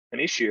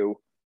issue,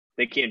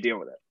 they can't deal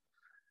with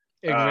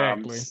it.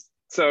 Exactly.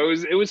 So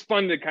it was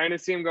fun to kind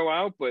of see him go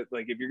out, but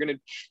like, if you're gonna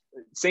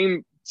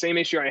same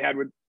issue I had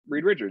with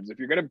Reed Richards, if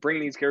you're gonna bring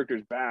these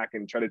characters back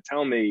and try to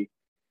tell me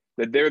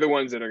that they're the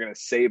ones that are gonna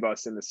save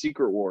us in the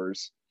Secret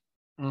Wars,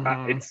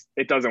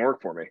 it doesn't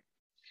work for me.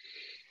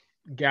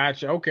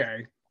 Gotcha.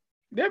 Okay.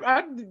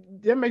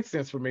 That makes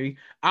sense for me.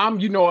 I'm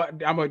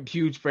a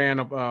huge fan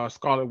of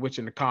Scarlet Witch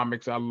in the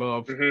comics. I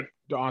love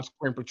the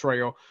on-screen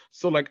portrayal.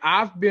 So like,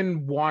 I've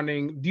been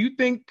wanting. Do you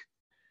think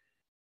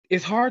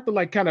it's hard to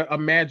like kind of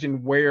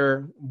imagine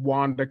where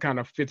Wanda kind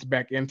of fits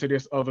back into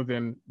this, other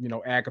than, you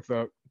know,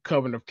 Agatha,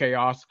 Coven of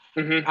Chaos?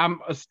 I'm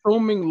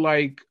assuming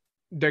like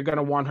they're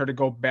gonna want her to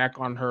go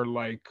back on her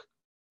like,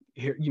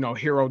 you know,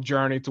 hero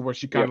journey to where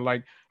she kind of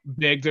like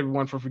begs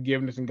everyone for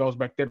forgiveness and goes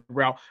back that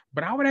route.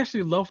 But I would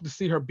actually love to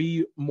see her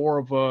be more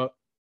of a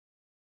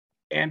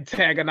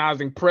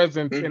antagonizing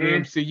presence in the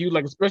MCU,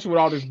 like especially with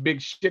all this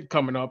big shit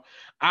coming up.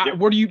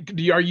 What are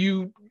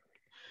you?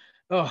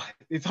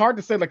 It's hard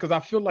to say, like, because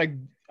I feel like,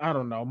 I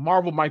don't know,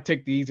 Marvel might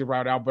take the easy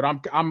route out, but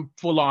I'm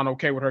full on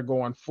okay with her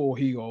going full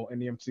heel in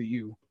the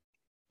MCU.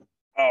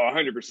 Oh,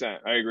 100%.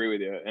 I agree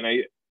with you. And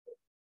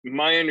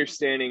my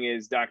understanding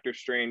is Doctor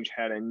Strange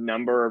had a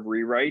number of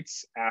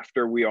rewrites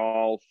after we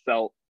all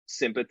felt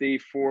sympathy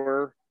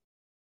for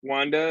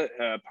Wanda,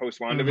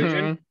 post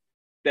WandaVision,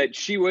 that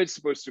she was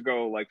supposed to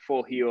go like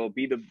full heel,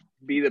 be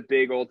the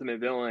big ultimate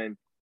villain,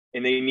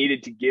 and they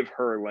needed to give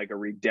her like a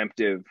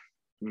redemptive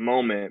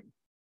moment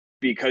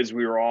because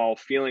we were all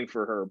feeling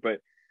for her. But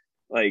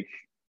like,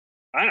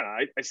 I don't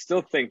know, I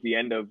still think the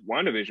end of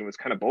WandaVision was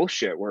kind of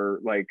bullshit, where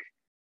like,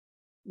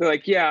 they're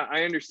like, yeah,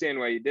 I understand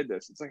why you did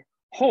this. It's like,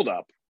 hold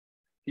up.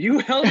 You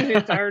held the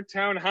entire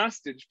town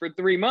hostage for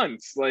 3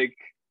 months. Like,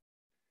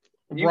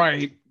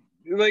 right.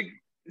 Like,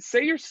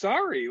 say you're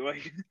sorry.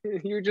 Like,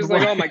 you're just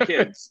like, oh, my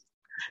kids.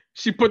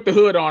 She put the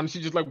hood on.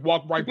 She just like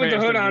walked right past. Put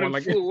the hood on and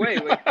like, flew away.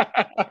 Like,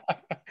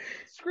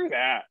 screw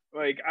that.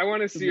 Like, I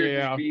want to see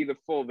her just be the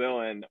full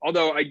villain.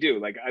 Although I do.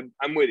 Like,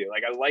 I'm with you.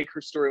 Like, I like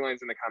her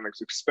storylines in the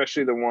comics,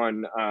 especially the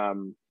one. I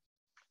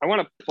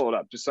want to pull it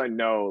up just so I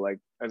know, like,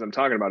 as I'm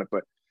talking about it.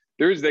 But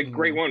there's that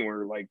great one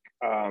where, like,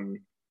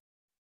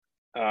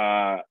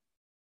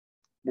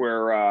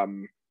 where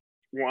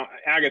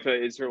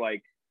Agatha is her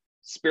like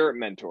Spirit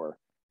Mentor.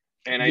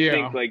 And I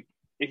think like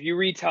if you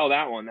retell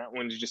that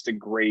one's just a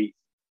great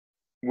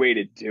way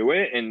to do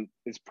it, and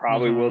it's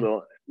probably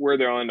where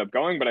they'll end up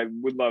going. But I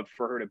would love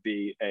for her to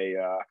be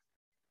the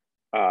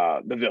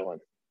villain,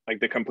 like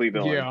the complete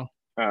villain.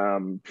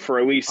 For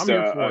at least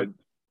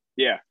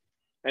yeah.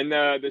 And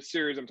the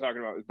series I'm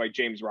talking about is by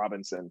James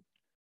Robinson.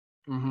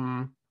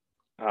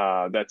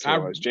 That's what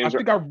it was. I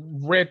think I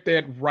read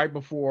that right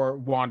before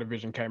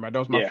WandaVision came out. That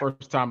was my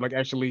first time like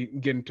actually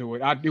getting to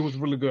it. It was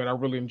really good. I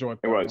really enjoyed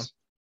that. It was.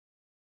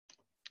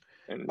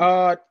 And,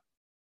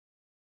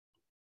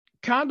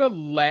 kind of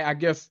I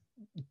guess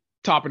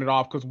topping it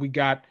off because we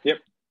got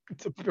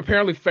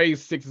apparently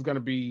Phase 6 is going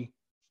to be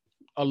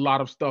a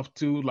lot of stuff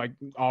too, like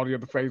all the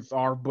other phases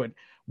are, but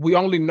we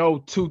only know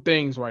 2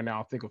 things right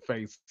now. I think of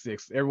Phase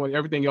 6.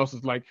 Everything else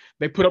is like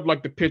they put up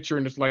like the picture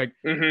and it's like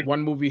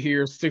one movie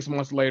here, 6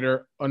 months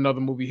later,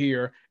 another movie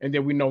here, and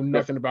then we know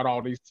nothing about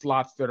all these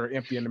slots that are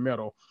empty in the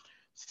middle.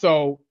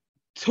 So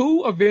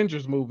 2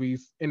 Avengers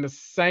movies in the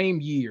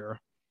same year.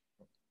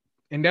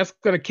 And that's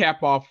going to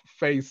cap off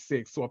Phase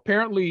 6. So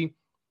apparently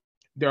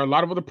there are a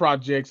lot of other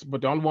projects, but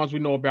the only ones we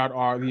know about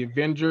are the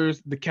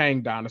Avengers, the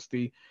Kang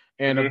Dynasty,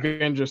 and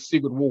Avengers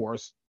Secret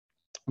Wars.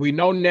 We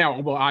know now,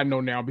 well, I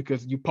know now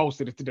because you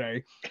posted it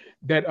today,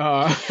 that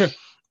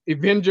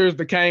Avengers,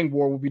 the Kang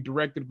War will be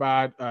directed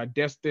by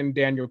Destin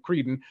Daniel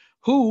Cretton,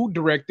 who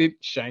directed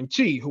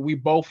Shang-Chi, who we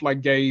both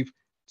like gave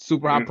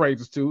super high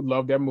praises to.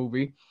 Love that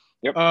movie.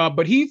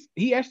 But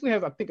he actually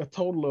has, I think, a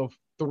total of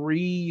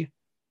 3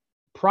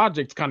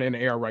 projects kind of in the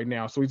air right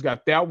now. So he's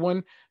got that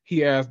one. He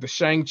has the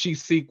Shang-Chi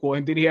sequel,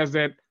 and then he has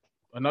that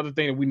another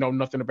thing that we know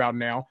nothing about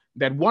now,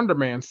 that Wonder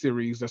Man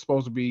series that's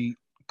supposed to be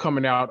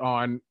coming out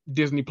on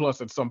Disney Plus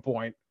at some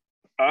point.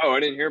 Oh,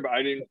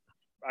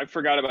 I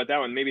forgot about that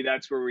one. Maybe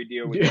that's where we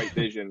deal with White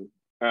Vision.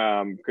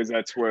 Because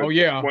that's where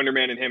Wonder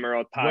Man and him are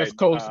all tied. West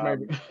Coast,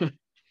 maybe.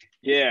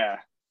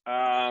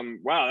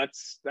 Wow,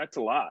 that's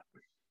a lot.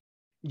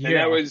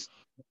 Yeah. And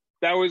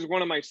that was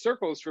one of my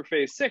circles for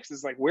Phase 6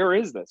 is like, where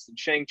is this? And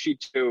Shang-Chi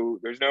 2,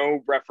 there's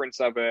no reference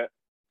of it.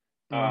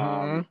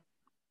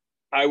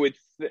 I would,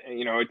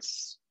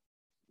 it's,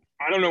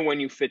 I don't know when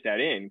you fit that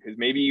in, because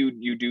maybe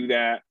you do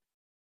that.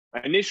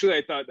 Initially,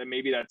 I thought that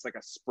maybe that's like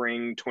a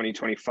spring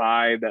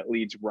 2025 that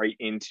leads right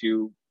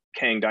into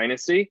Kang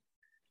Dynasty.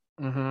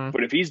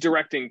 But if he's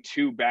directing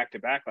 2 back to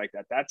back like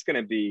that, that's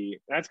gonna be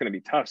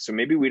tough. So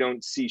maybe we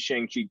don't see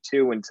Shang-Chi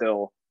 2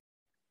 until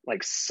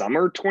like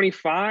summer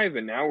 25,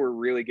 and now we're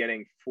really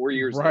getting 4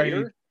 years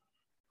later.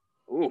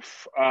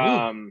 Oof.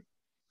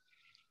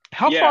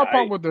 How far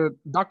apart were the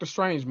Doctor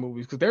Strange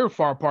movies? Because they were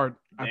far apart,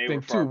 I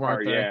think, too,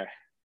 weren't they? Yeah.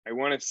 I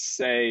want to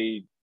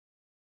say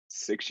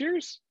 6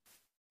 years?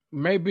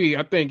 Maybe.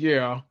 I think,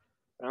 yeah.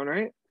 All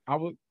right. I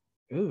would.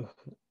 Ugh.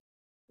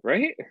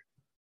 Right?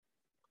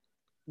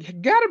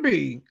 It gotta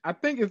be. I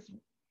think it's.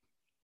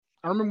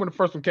 I don't remember when the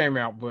first one came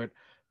out, but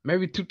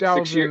maybe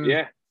 2000. 6 years,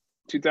 yeah.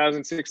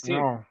 2016.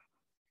 Oh.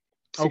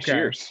 6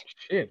 years.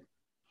 Shit.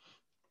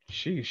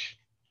 Sheesh.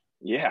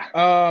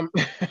 Yeah.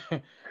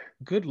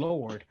 Good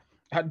Lord.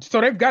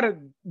 So they've got to.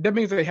 That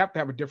means they have to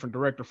have a different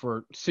director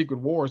for Secret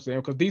Wars then,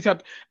 because these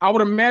have. I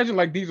would imagine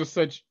like these are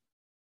such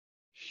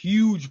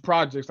huge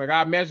projects. Like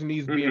I imagine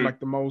these being like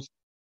the most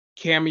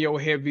cameo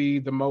heavy,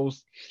 the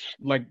most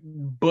like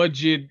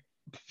budget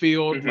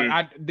filled.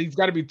 Like these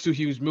got to be 2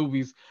 huge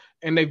movies,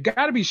 and they've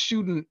got to be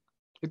shooting.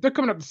 If they're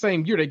coming up the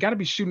same year, they got to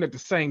be shooting at the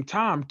same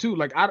time too.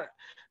 Like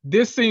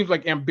this seems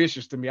like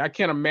ambitious to me. I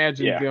can't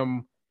imagine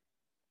them.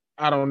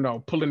 I don't know,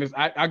 pulling this.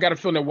 I got a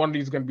feeling that one of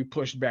these is going to be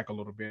pushed back a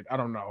little bit. I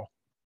don't know.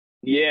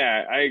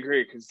 Yeah, I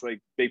agree, because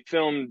like they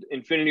filmed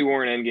Infinity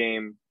War and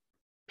Endgame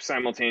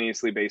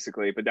simultaneously,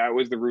 basically, but that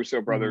was the Russo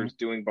brothers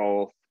doing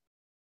both.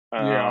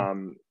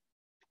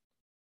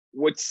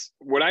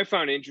 What I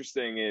found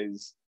interesting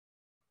is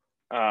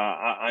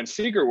on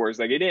Secret Wars,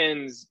 like it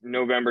ends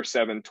November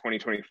 7th,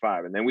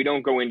 2025, and then we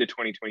don't go into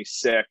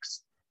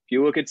 2026. If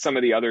you look at some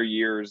of the other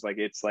years, like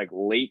it's like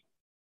late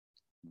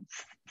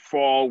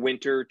fall,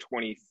 winter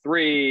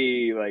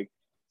 23, like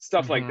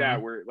stuff like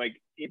that, where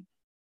like it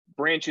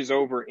branches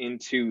over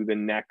into the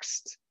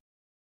next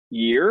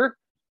year.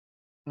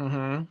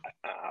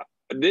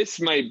 This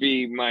might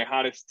be my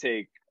hottest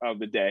take of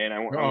the day, and I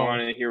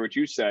want to hear what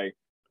you say.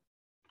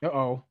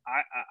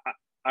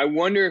 I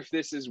wonder if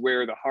this is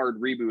where the hard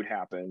reboot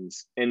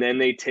happens, and then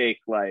they take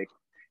like,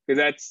 because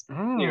that's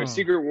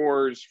Secret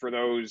Wars, for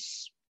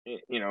those,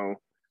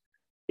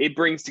 it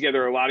brings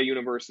together a lot of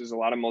universes, a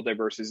lot of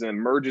multiverses, and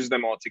merges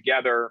them all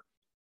together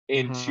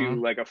into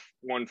like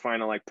one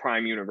final like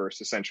prime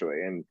universe, essentially.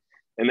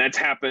 And that's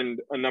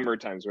happened a number of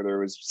times, where there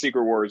was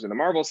Secret Wars on the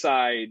Marvel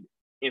side,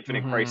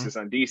 Infinite Crisis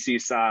on DC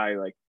side.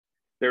 Like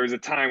there was a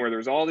time where there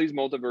was all these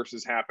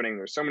multiverses happening.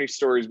 There's so many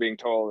stories being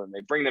told, and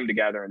they bring them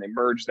together and they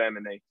merge them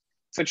and they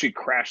essentially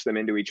crash them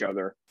into each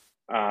other.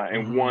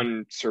 And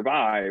one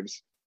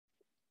survives.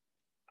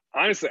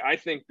 Honestly, I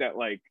think that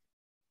like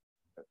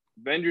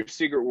Avengers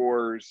Secret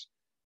Wars,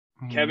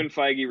 Kevin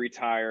Feige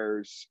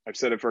retires. I've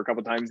said it for a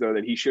couple times though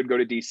that he should go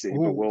to DC,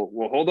 but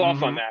we'll hold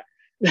off on that.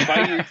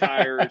 Spidey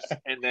retires,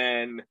 and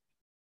then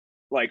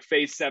like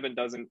Phase 7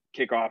 doesn't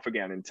kick off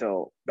again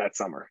until that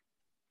summer.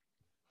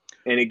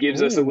 And it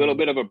gives us a little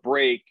bit of a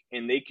break,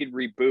 and they could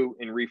reboot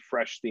and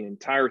refresh the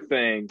entire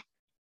thing,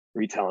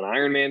 retell an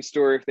Iron Man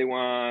story if they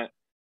want.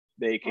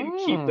 They can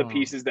keep the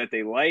pieces that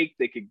they like.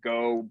 They could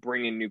go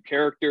bring in new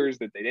characters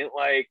that they didn't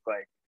like.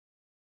 Like,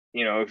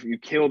 you know, if you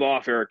killed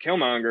off Eric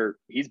Killmonger,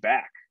 he's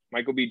back.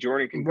 Michael B.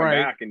 Jordan can come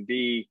back and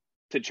be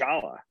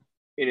T'Challa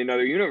in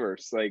another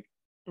universe. Like,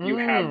 you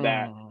have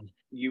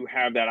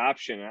that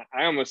option.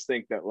 I almost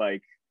think that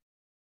like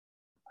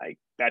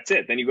that's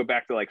it. Then you go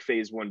back to like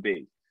Phase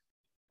 1B.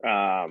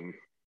 I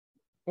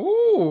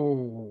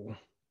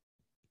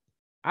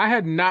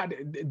had not,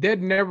 that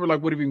never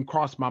like would have even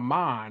crossed my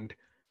mind.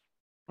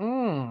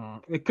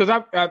 Because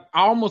I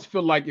almost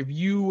feel like if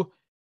you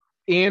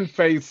in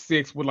Phase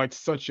 6 with like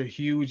such a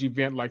huge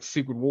event like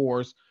Secret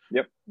Wars,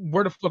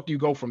 where the fuck do you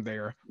go from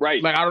there?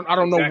 Right. Like I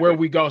don't know where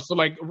we go. So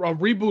like a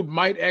reboot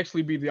might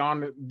actually be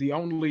the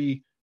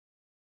only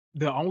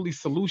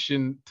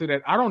solution to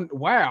that. I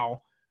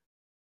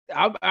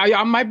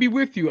might be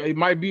with you. It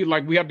might be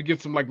like we have to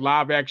get some like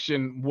live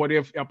action what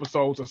if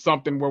episodes or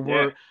something where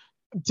we're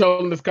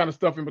telling this kind of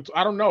stuff in between.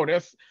 I don't know.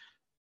 That's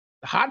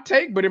a hot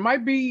take, but it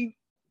might be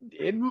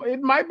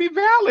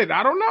valid.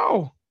 I don't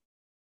know.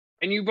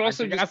 And you've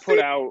also just put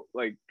out,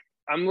 like,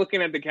 I'm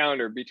looking at the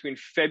calendar between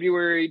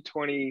February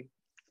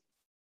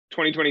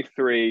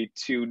 2023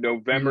 to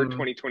November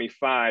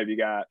 2025. You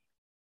got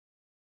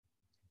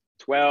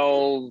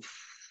 12,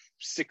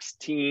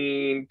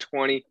 16,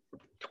 20,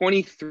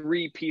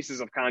 23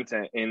 pieces of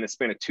content in the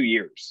span of 2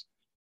 years.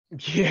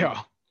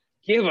 Yeah.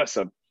 Give us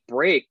a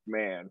break,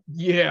 man.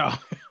 Yeah.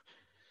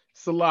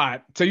 It's a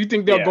lot. So you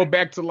think they'll go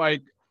back to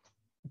like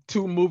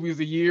 2 movies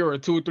a year or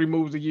 2 or 3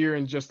 movies a year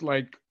and just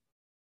like,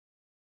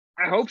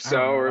 I hope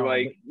so. Or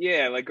like,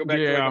 like go back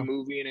to like a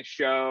movie and a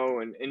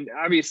show. And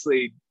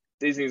obviously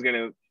Disney's going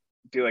to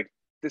be like,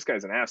 this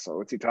guy's an asshole.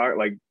 What's he talking?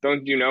 Like,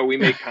 don't you know we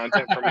make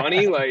content for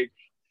money? Like,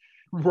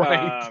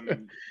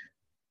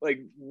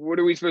 like, what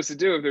are we supposed to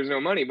do if there's no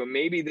money? But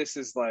maybe this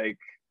is like,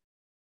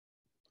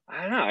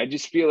 I don't know. I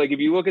just feel like if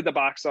you look at the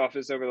box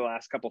office over the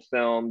last couple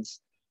films,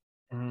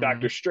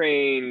 Doctor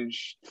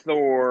Strange,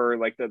 Thor,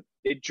 like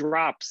it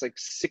drops like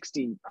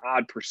 60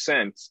 odd %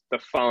 the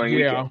following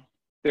weekend.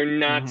 They're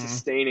not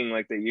sustaining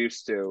like they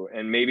used to.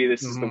 And maybe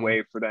this is the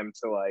way for them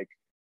to like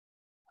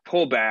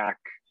pull back,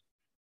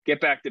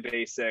 get back to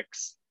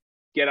basics,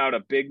 get out a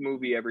big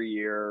movie every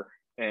year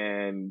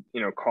and, you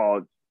know, call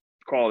it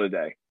a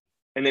day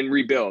and then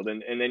rebuild.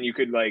 And then you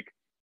could like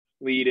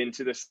lead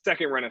into the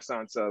second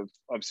renaissance of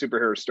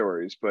superhero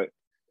stories. But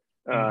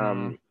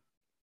I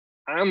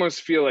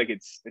almost feel like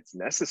it's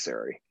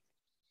necessary.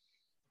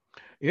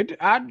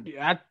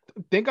 I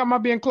think I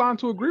might be inclined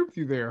to agree with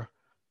you there.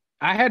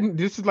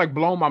 This is like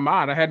blown my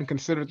mind. I hadn't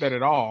considered that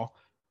at all.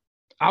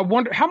 I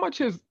wonder how much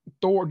do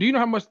you know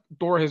how much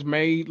Thor has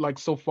made like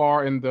so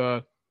far in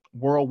the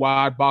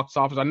worldwide box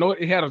office? I know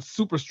it had a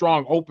super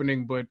strong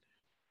opening, but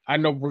I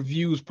know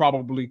reviews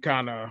probably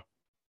kind of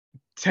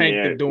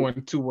tanked it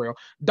doing too well.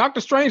 Doctor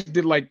Strange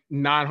did like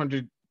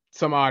 900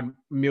 some odd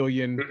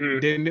million,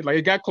 didn't it? Like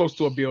it got close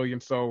to $1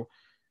 billion. So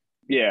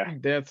yeah,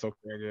 that's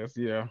okay, I guess.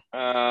 Yeah.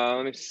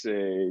 Let me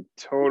see.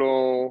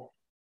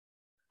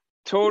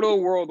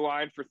 Total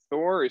worldwide for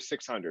Thor is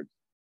 600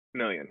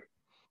 million.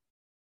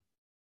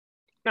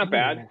 Not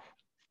bad.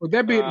 Would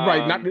that be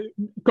right? Not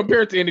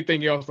compared to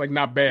anything else, like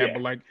not bad,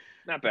 but like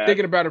not bad.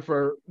 Thinking about it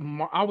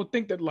I would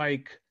think that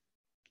like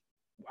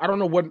I don't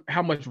know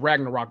how much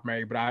Ragnarok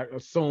made, but I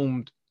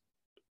assumed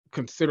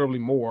considerably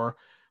more.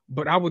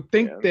 But I would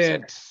think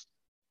that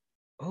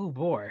oh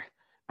boy,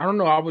 I don't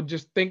know. I would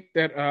just think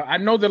that I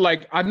know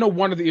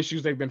one of the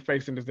issues they've been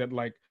facing is that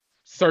like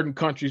certain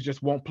countries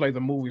just won't play the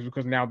movies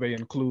because now they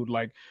include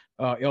like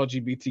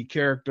LGBT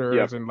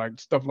characters and like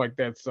stuff like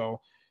that.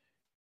 So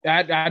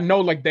I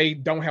know like they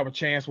don't have a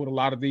chance with a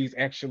lot of these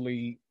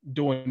actually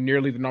doing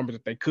nearly the numbers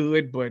that they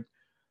could, but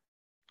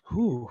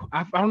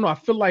I don't know. I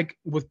feel like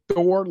with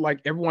Thor, like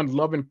everyone's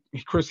loving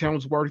Chris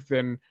Hemsworth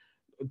and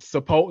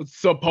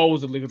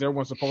supposedly because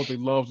everyone supposedly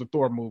loves the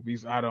Thor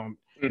movies. I don't,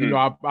 you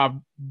know, I've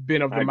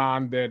been of the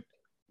mind that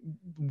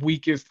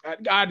weakest.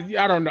 I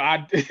don't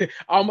know.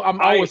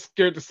 I'm always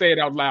scared to say it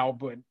out loud,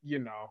 but you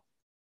know,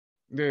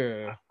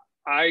 yeah.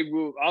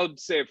 I'll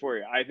say it for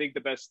you. I think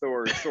the best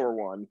Thor is Thor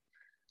 1.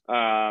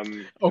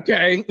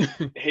 Okay.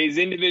 His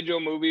individual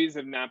movies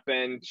have not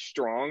been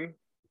strong.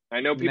 I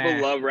know people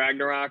love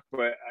Ragnarok,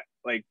 but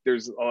like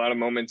there's a lot of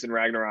moments in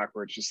Ragnarok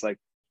where it's just like,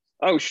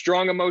 oh,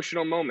 strong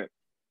emotional moment,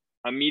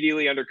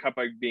 immediately undercut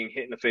by being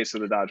hit in the face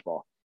with a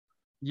dodgeball.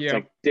 Yeah, it's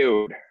like,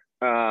 dude.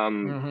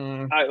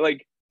 I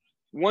like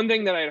one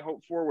thing that I'd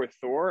hoped for with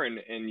Thor,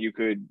 and you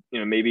could, you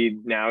know, maybe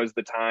now is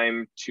the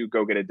time to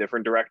go get a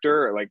different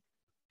director, or like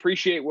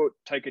appreciate what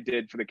Taika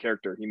did for the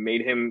character. He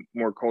made him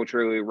more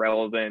culturally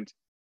relevant,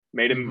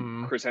 made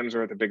him Chris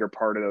Hemsworth a bigger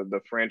part of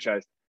the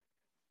franchise.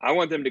 I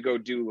want them to go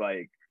do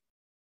like,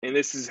 and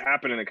this has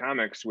happened in the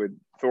comics with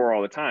Thor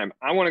all the time.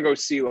 I want to go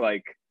see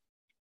like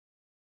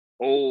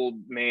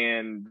old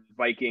man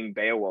Viking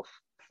Beowulf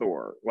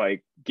Thor.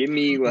 Like, give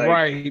me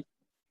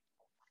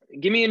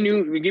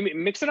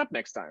mix it up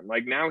next time.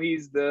 Like, now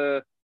he's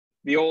the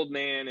old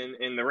man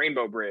in the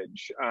Rainbow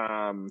Bridge.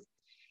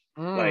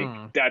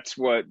 Like, that's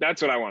what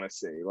I want to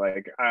see.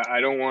 Like,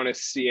 I don't want to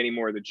see any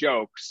more of the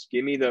jokes.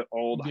 Give me the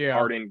old,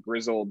 hardened,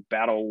 grizzled,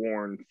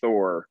 battle-worn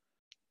Thor,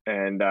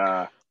 and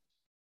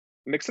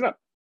mix it up.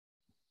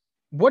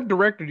 What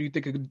director do you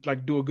think could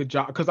like do a good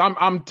job? Because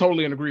I'm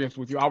totally in agreement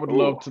with you. I would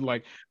love to,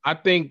 like, I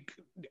think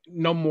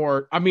no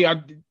more. I mean,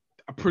 I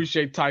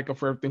appreciate Taika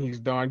for everything he's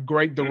done.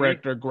 Great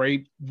director,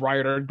 great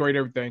writer, great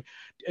everything.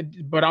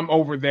 But I'm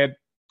over that.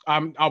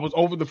 I was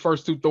over the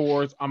first two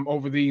Thors. I'm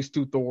over these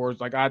two Thors.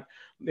 Like,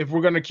 if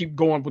we're gonna keep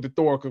going with the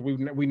Thor, because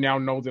we now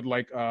know that,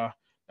 like, I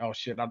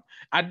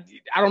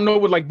don't know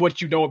what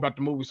you know about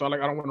the movie, so I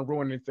don't want to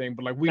ruin anything.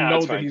 But like, we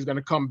know that he's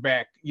gonna come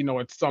back,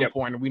 at some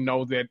point, and we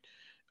know that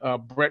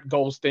Brett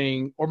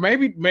Goldstein, or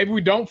maybe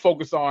we don't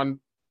focus on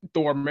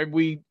Thor. Maybe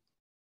we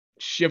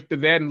shift to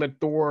that and let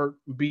Thor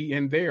be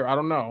in there. I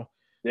don't know.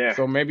 Yeah.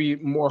 So maybe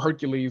more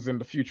Hercules in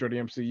the future of the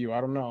MCU.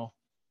 I don't know.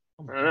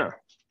 I don't know.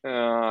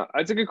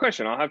 That's a good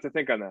question. I'll have to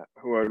think on that.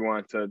 Who I would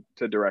want to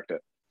direct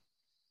it.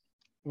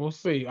 We'll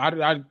see. I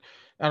don't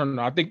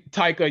know. I think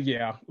Taika,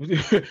 yeah.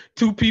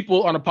 Two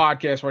people on a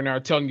podcast right now are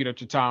telling you that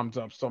your time's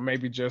up. So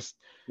maybe just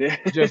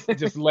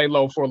lay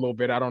low for a little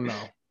bit. I don't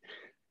know.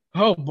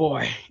 Oh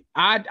boy.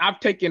 I've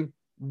taken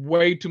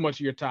way too much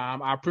of your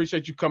time. I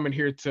appreciate you coming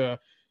here to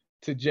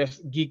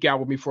just geek out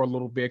with me for a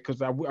little bit,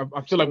 because I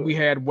feel like we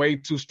had way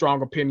too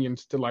strong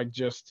opinions to like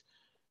just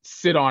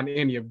sit on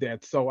any of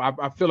that. So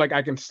I feel like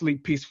I can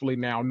sleep peacefully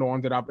now,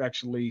 knowing that I've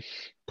actually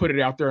put it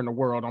out there in the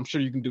world. I'm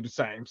sure you can do the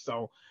same.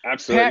 So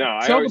absolutely.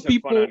 Pat, I always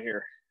have fun on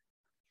here.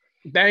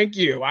 Thank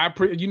you. I'll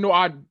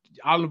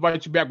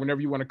invite you back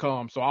whenever you want to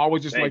come. So I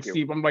always just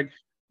see if I'm like,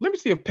 let me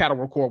see if Pat will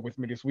record with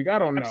me this week. I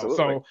don't know.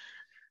 Absolutely.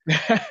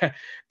 So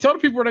tell the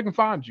people where they can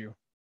find you.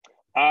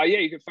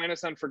 You can find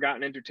us on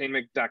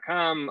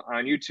ForgottenEntertainment.com,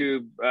 on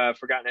YouTube,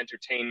 Forgotten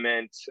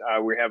Entertainment.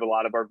 We have a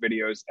lot of our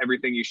videos,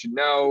 everything you should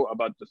know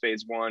about the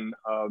phase 1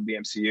 of the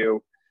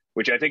MCU,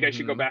 which I think I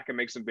should go back and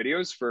make some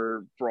videos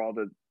for all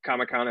the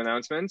Comic-Con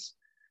announcements.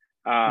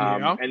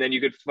 And then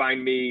you could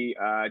find me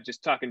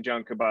just talking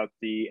junk about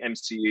the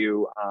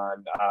MCU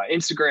on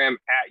Instagram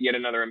at Yet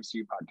Another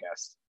MCU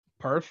Podcast.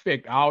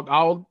 Perfect.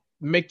 I'll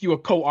make you a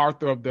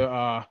co-author of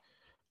the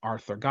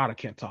Arthur. God, I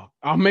can't talk.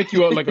 I'll make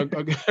you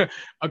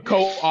a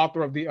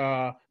co-author of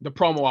the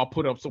promo I'll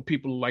put up, so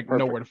people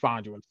know where to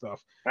find you and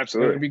stuff.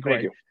 Absolutely. It'd be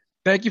great.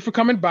 Thank you for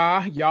coming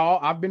by, y'all.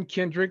 I've been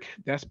Kendrick.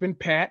 That's been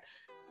Pat.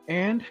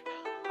 And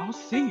I'll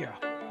see ya.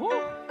 Woo.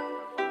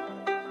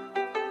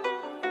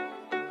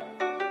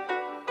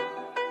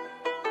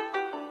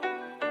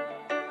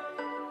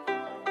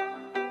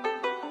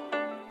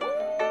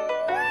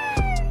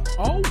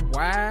 Oh,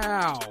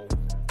 wow.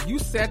 You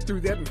sat through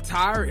that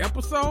entire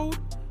episode?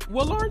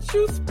 Well, aren't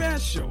you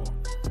special?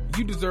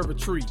 You deserve a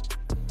treat.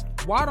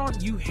 Why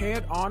don't you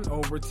head on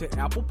over to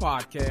Apple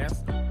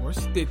Podcasts or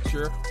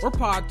Stitcher or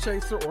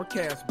Podchaser or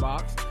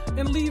Castbox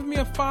and leave me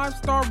a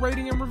 5-star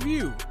rating and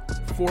review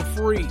for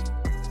free.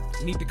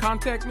 Need to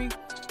contact me?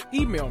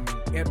 Email me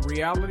at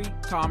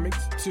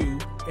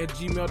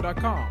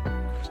realitycomics2@gmail.com.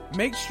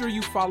 Make sure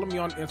you follow me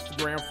on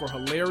Instagram for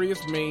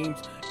hilarious memes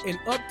and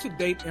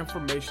up-to-date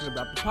information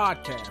about the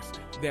podcast.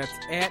 That's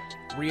at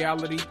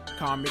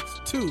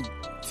realitycomics2.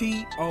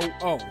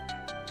 TOO.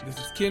 This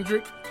is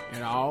Kendrick,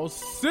 and I'll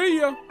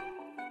see ya.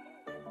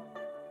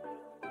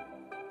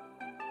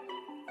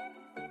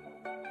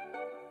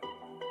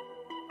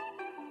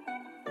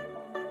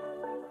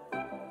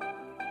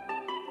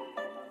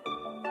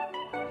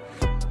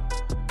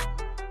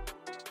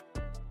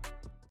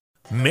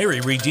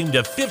 Mary redeemed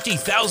a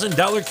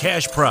 $50,000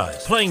 cash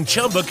prize playing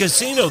Chumba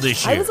Casino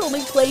this year. I was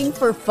only playing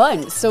for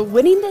fun, so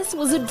winning this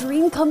was a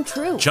dream come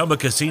true. Chumba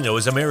Casino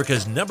is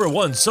America's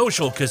 #1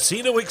 social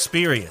casino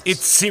experience.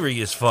 It's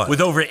serious fun.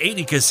 With over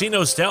 80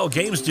 casino-style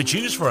games to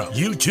choose from,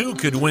 you too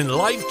could win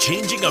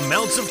life-changing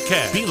amounts of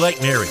cash. Be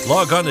like Mary.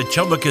 Log on to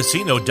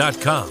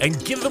ChumbaCasino.com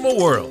and give them a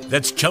whirl.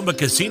 That's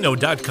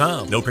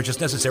ChumbaCasino.com. No purchase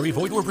necessary.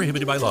 Void where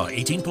prohibited by law.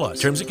 18+.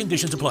 Terms and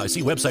conditions apply.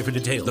 See website for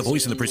details. The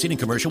voice in the preceding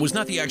commercial was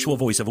not the actual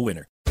voice of a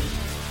winner.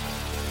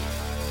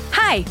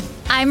 Hi,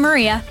 I'm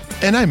Maria.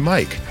 And I'm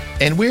Mike.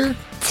 And we're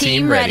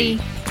Team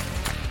Ready.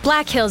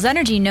 Black Hills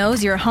Energy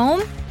knows your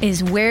home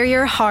is where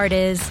your heart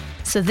is,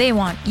 so they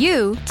want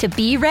you to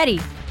be ready.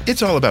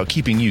 It's all about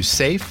keeping you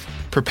safe,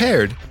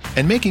 prepared,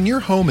 and making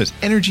your home as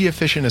energy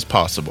efficient as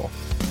possible.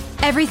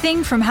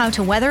 Everything from how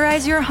to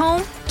weatherize your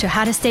home to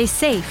how to stay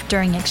safe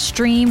during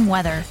extreme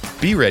weather.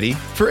 Be ready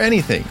for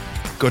anything.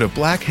 Go to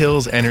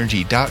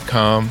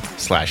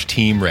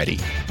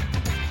blackhillsenergy.com/teamready.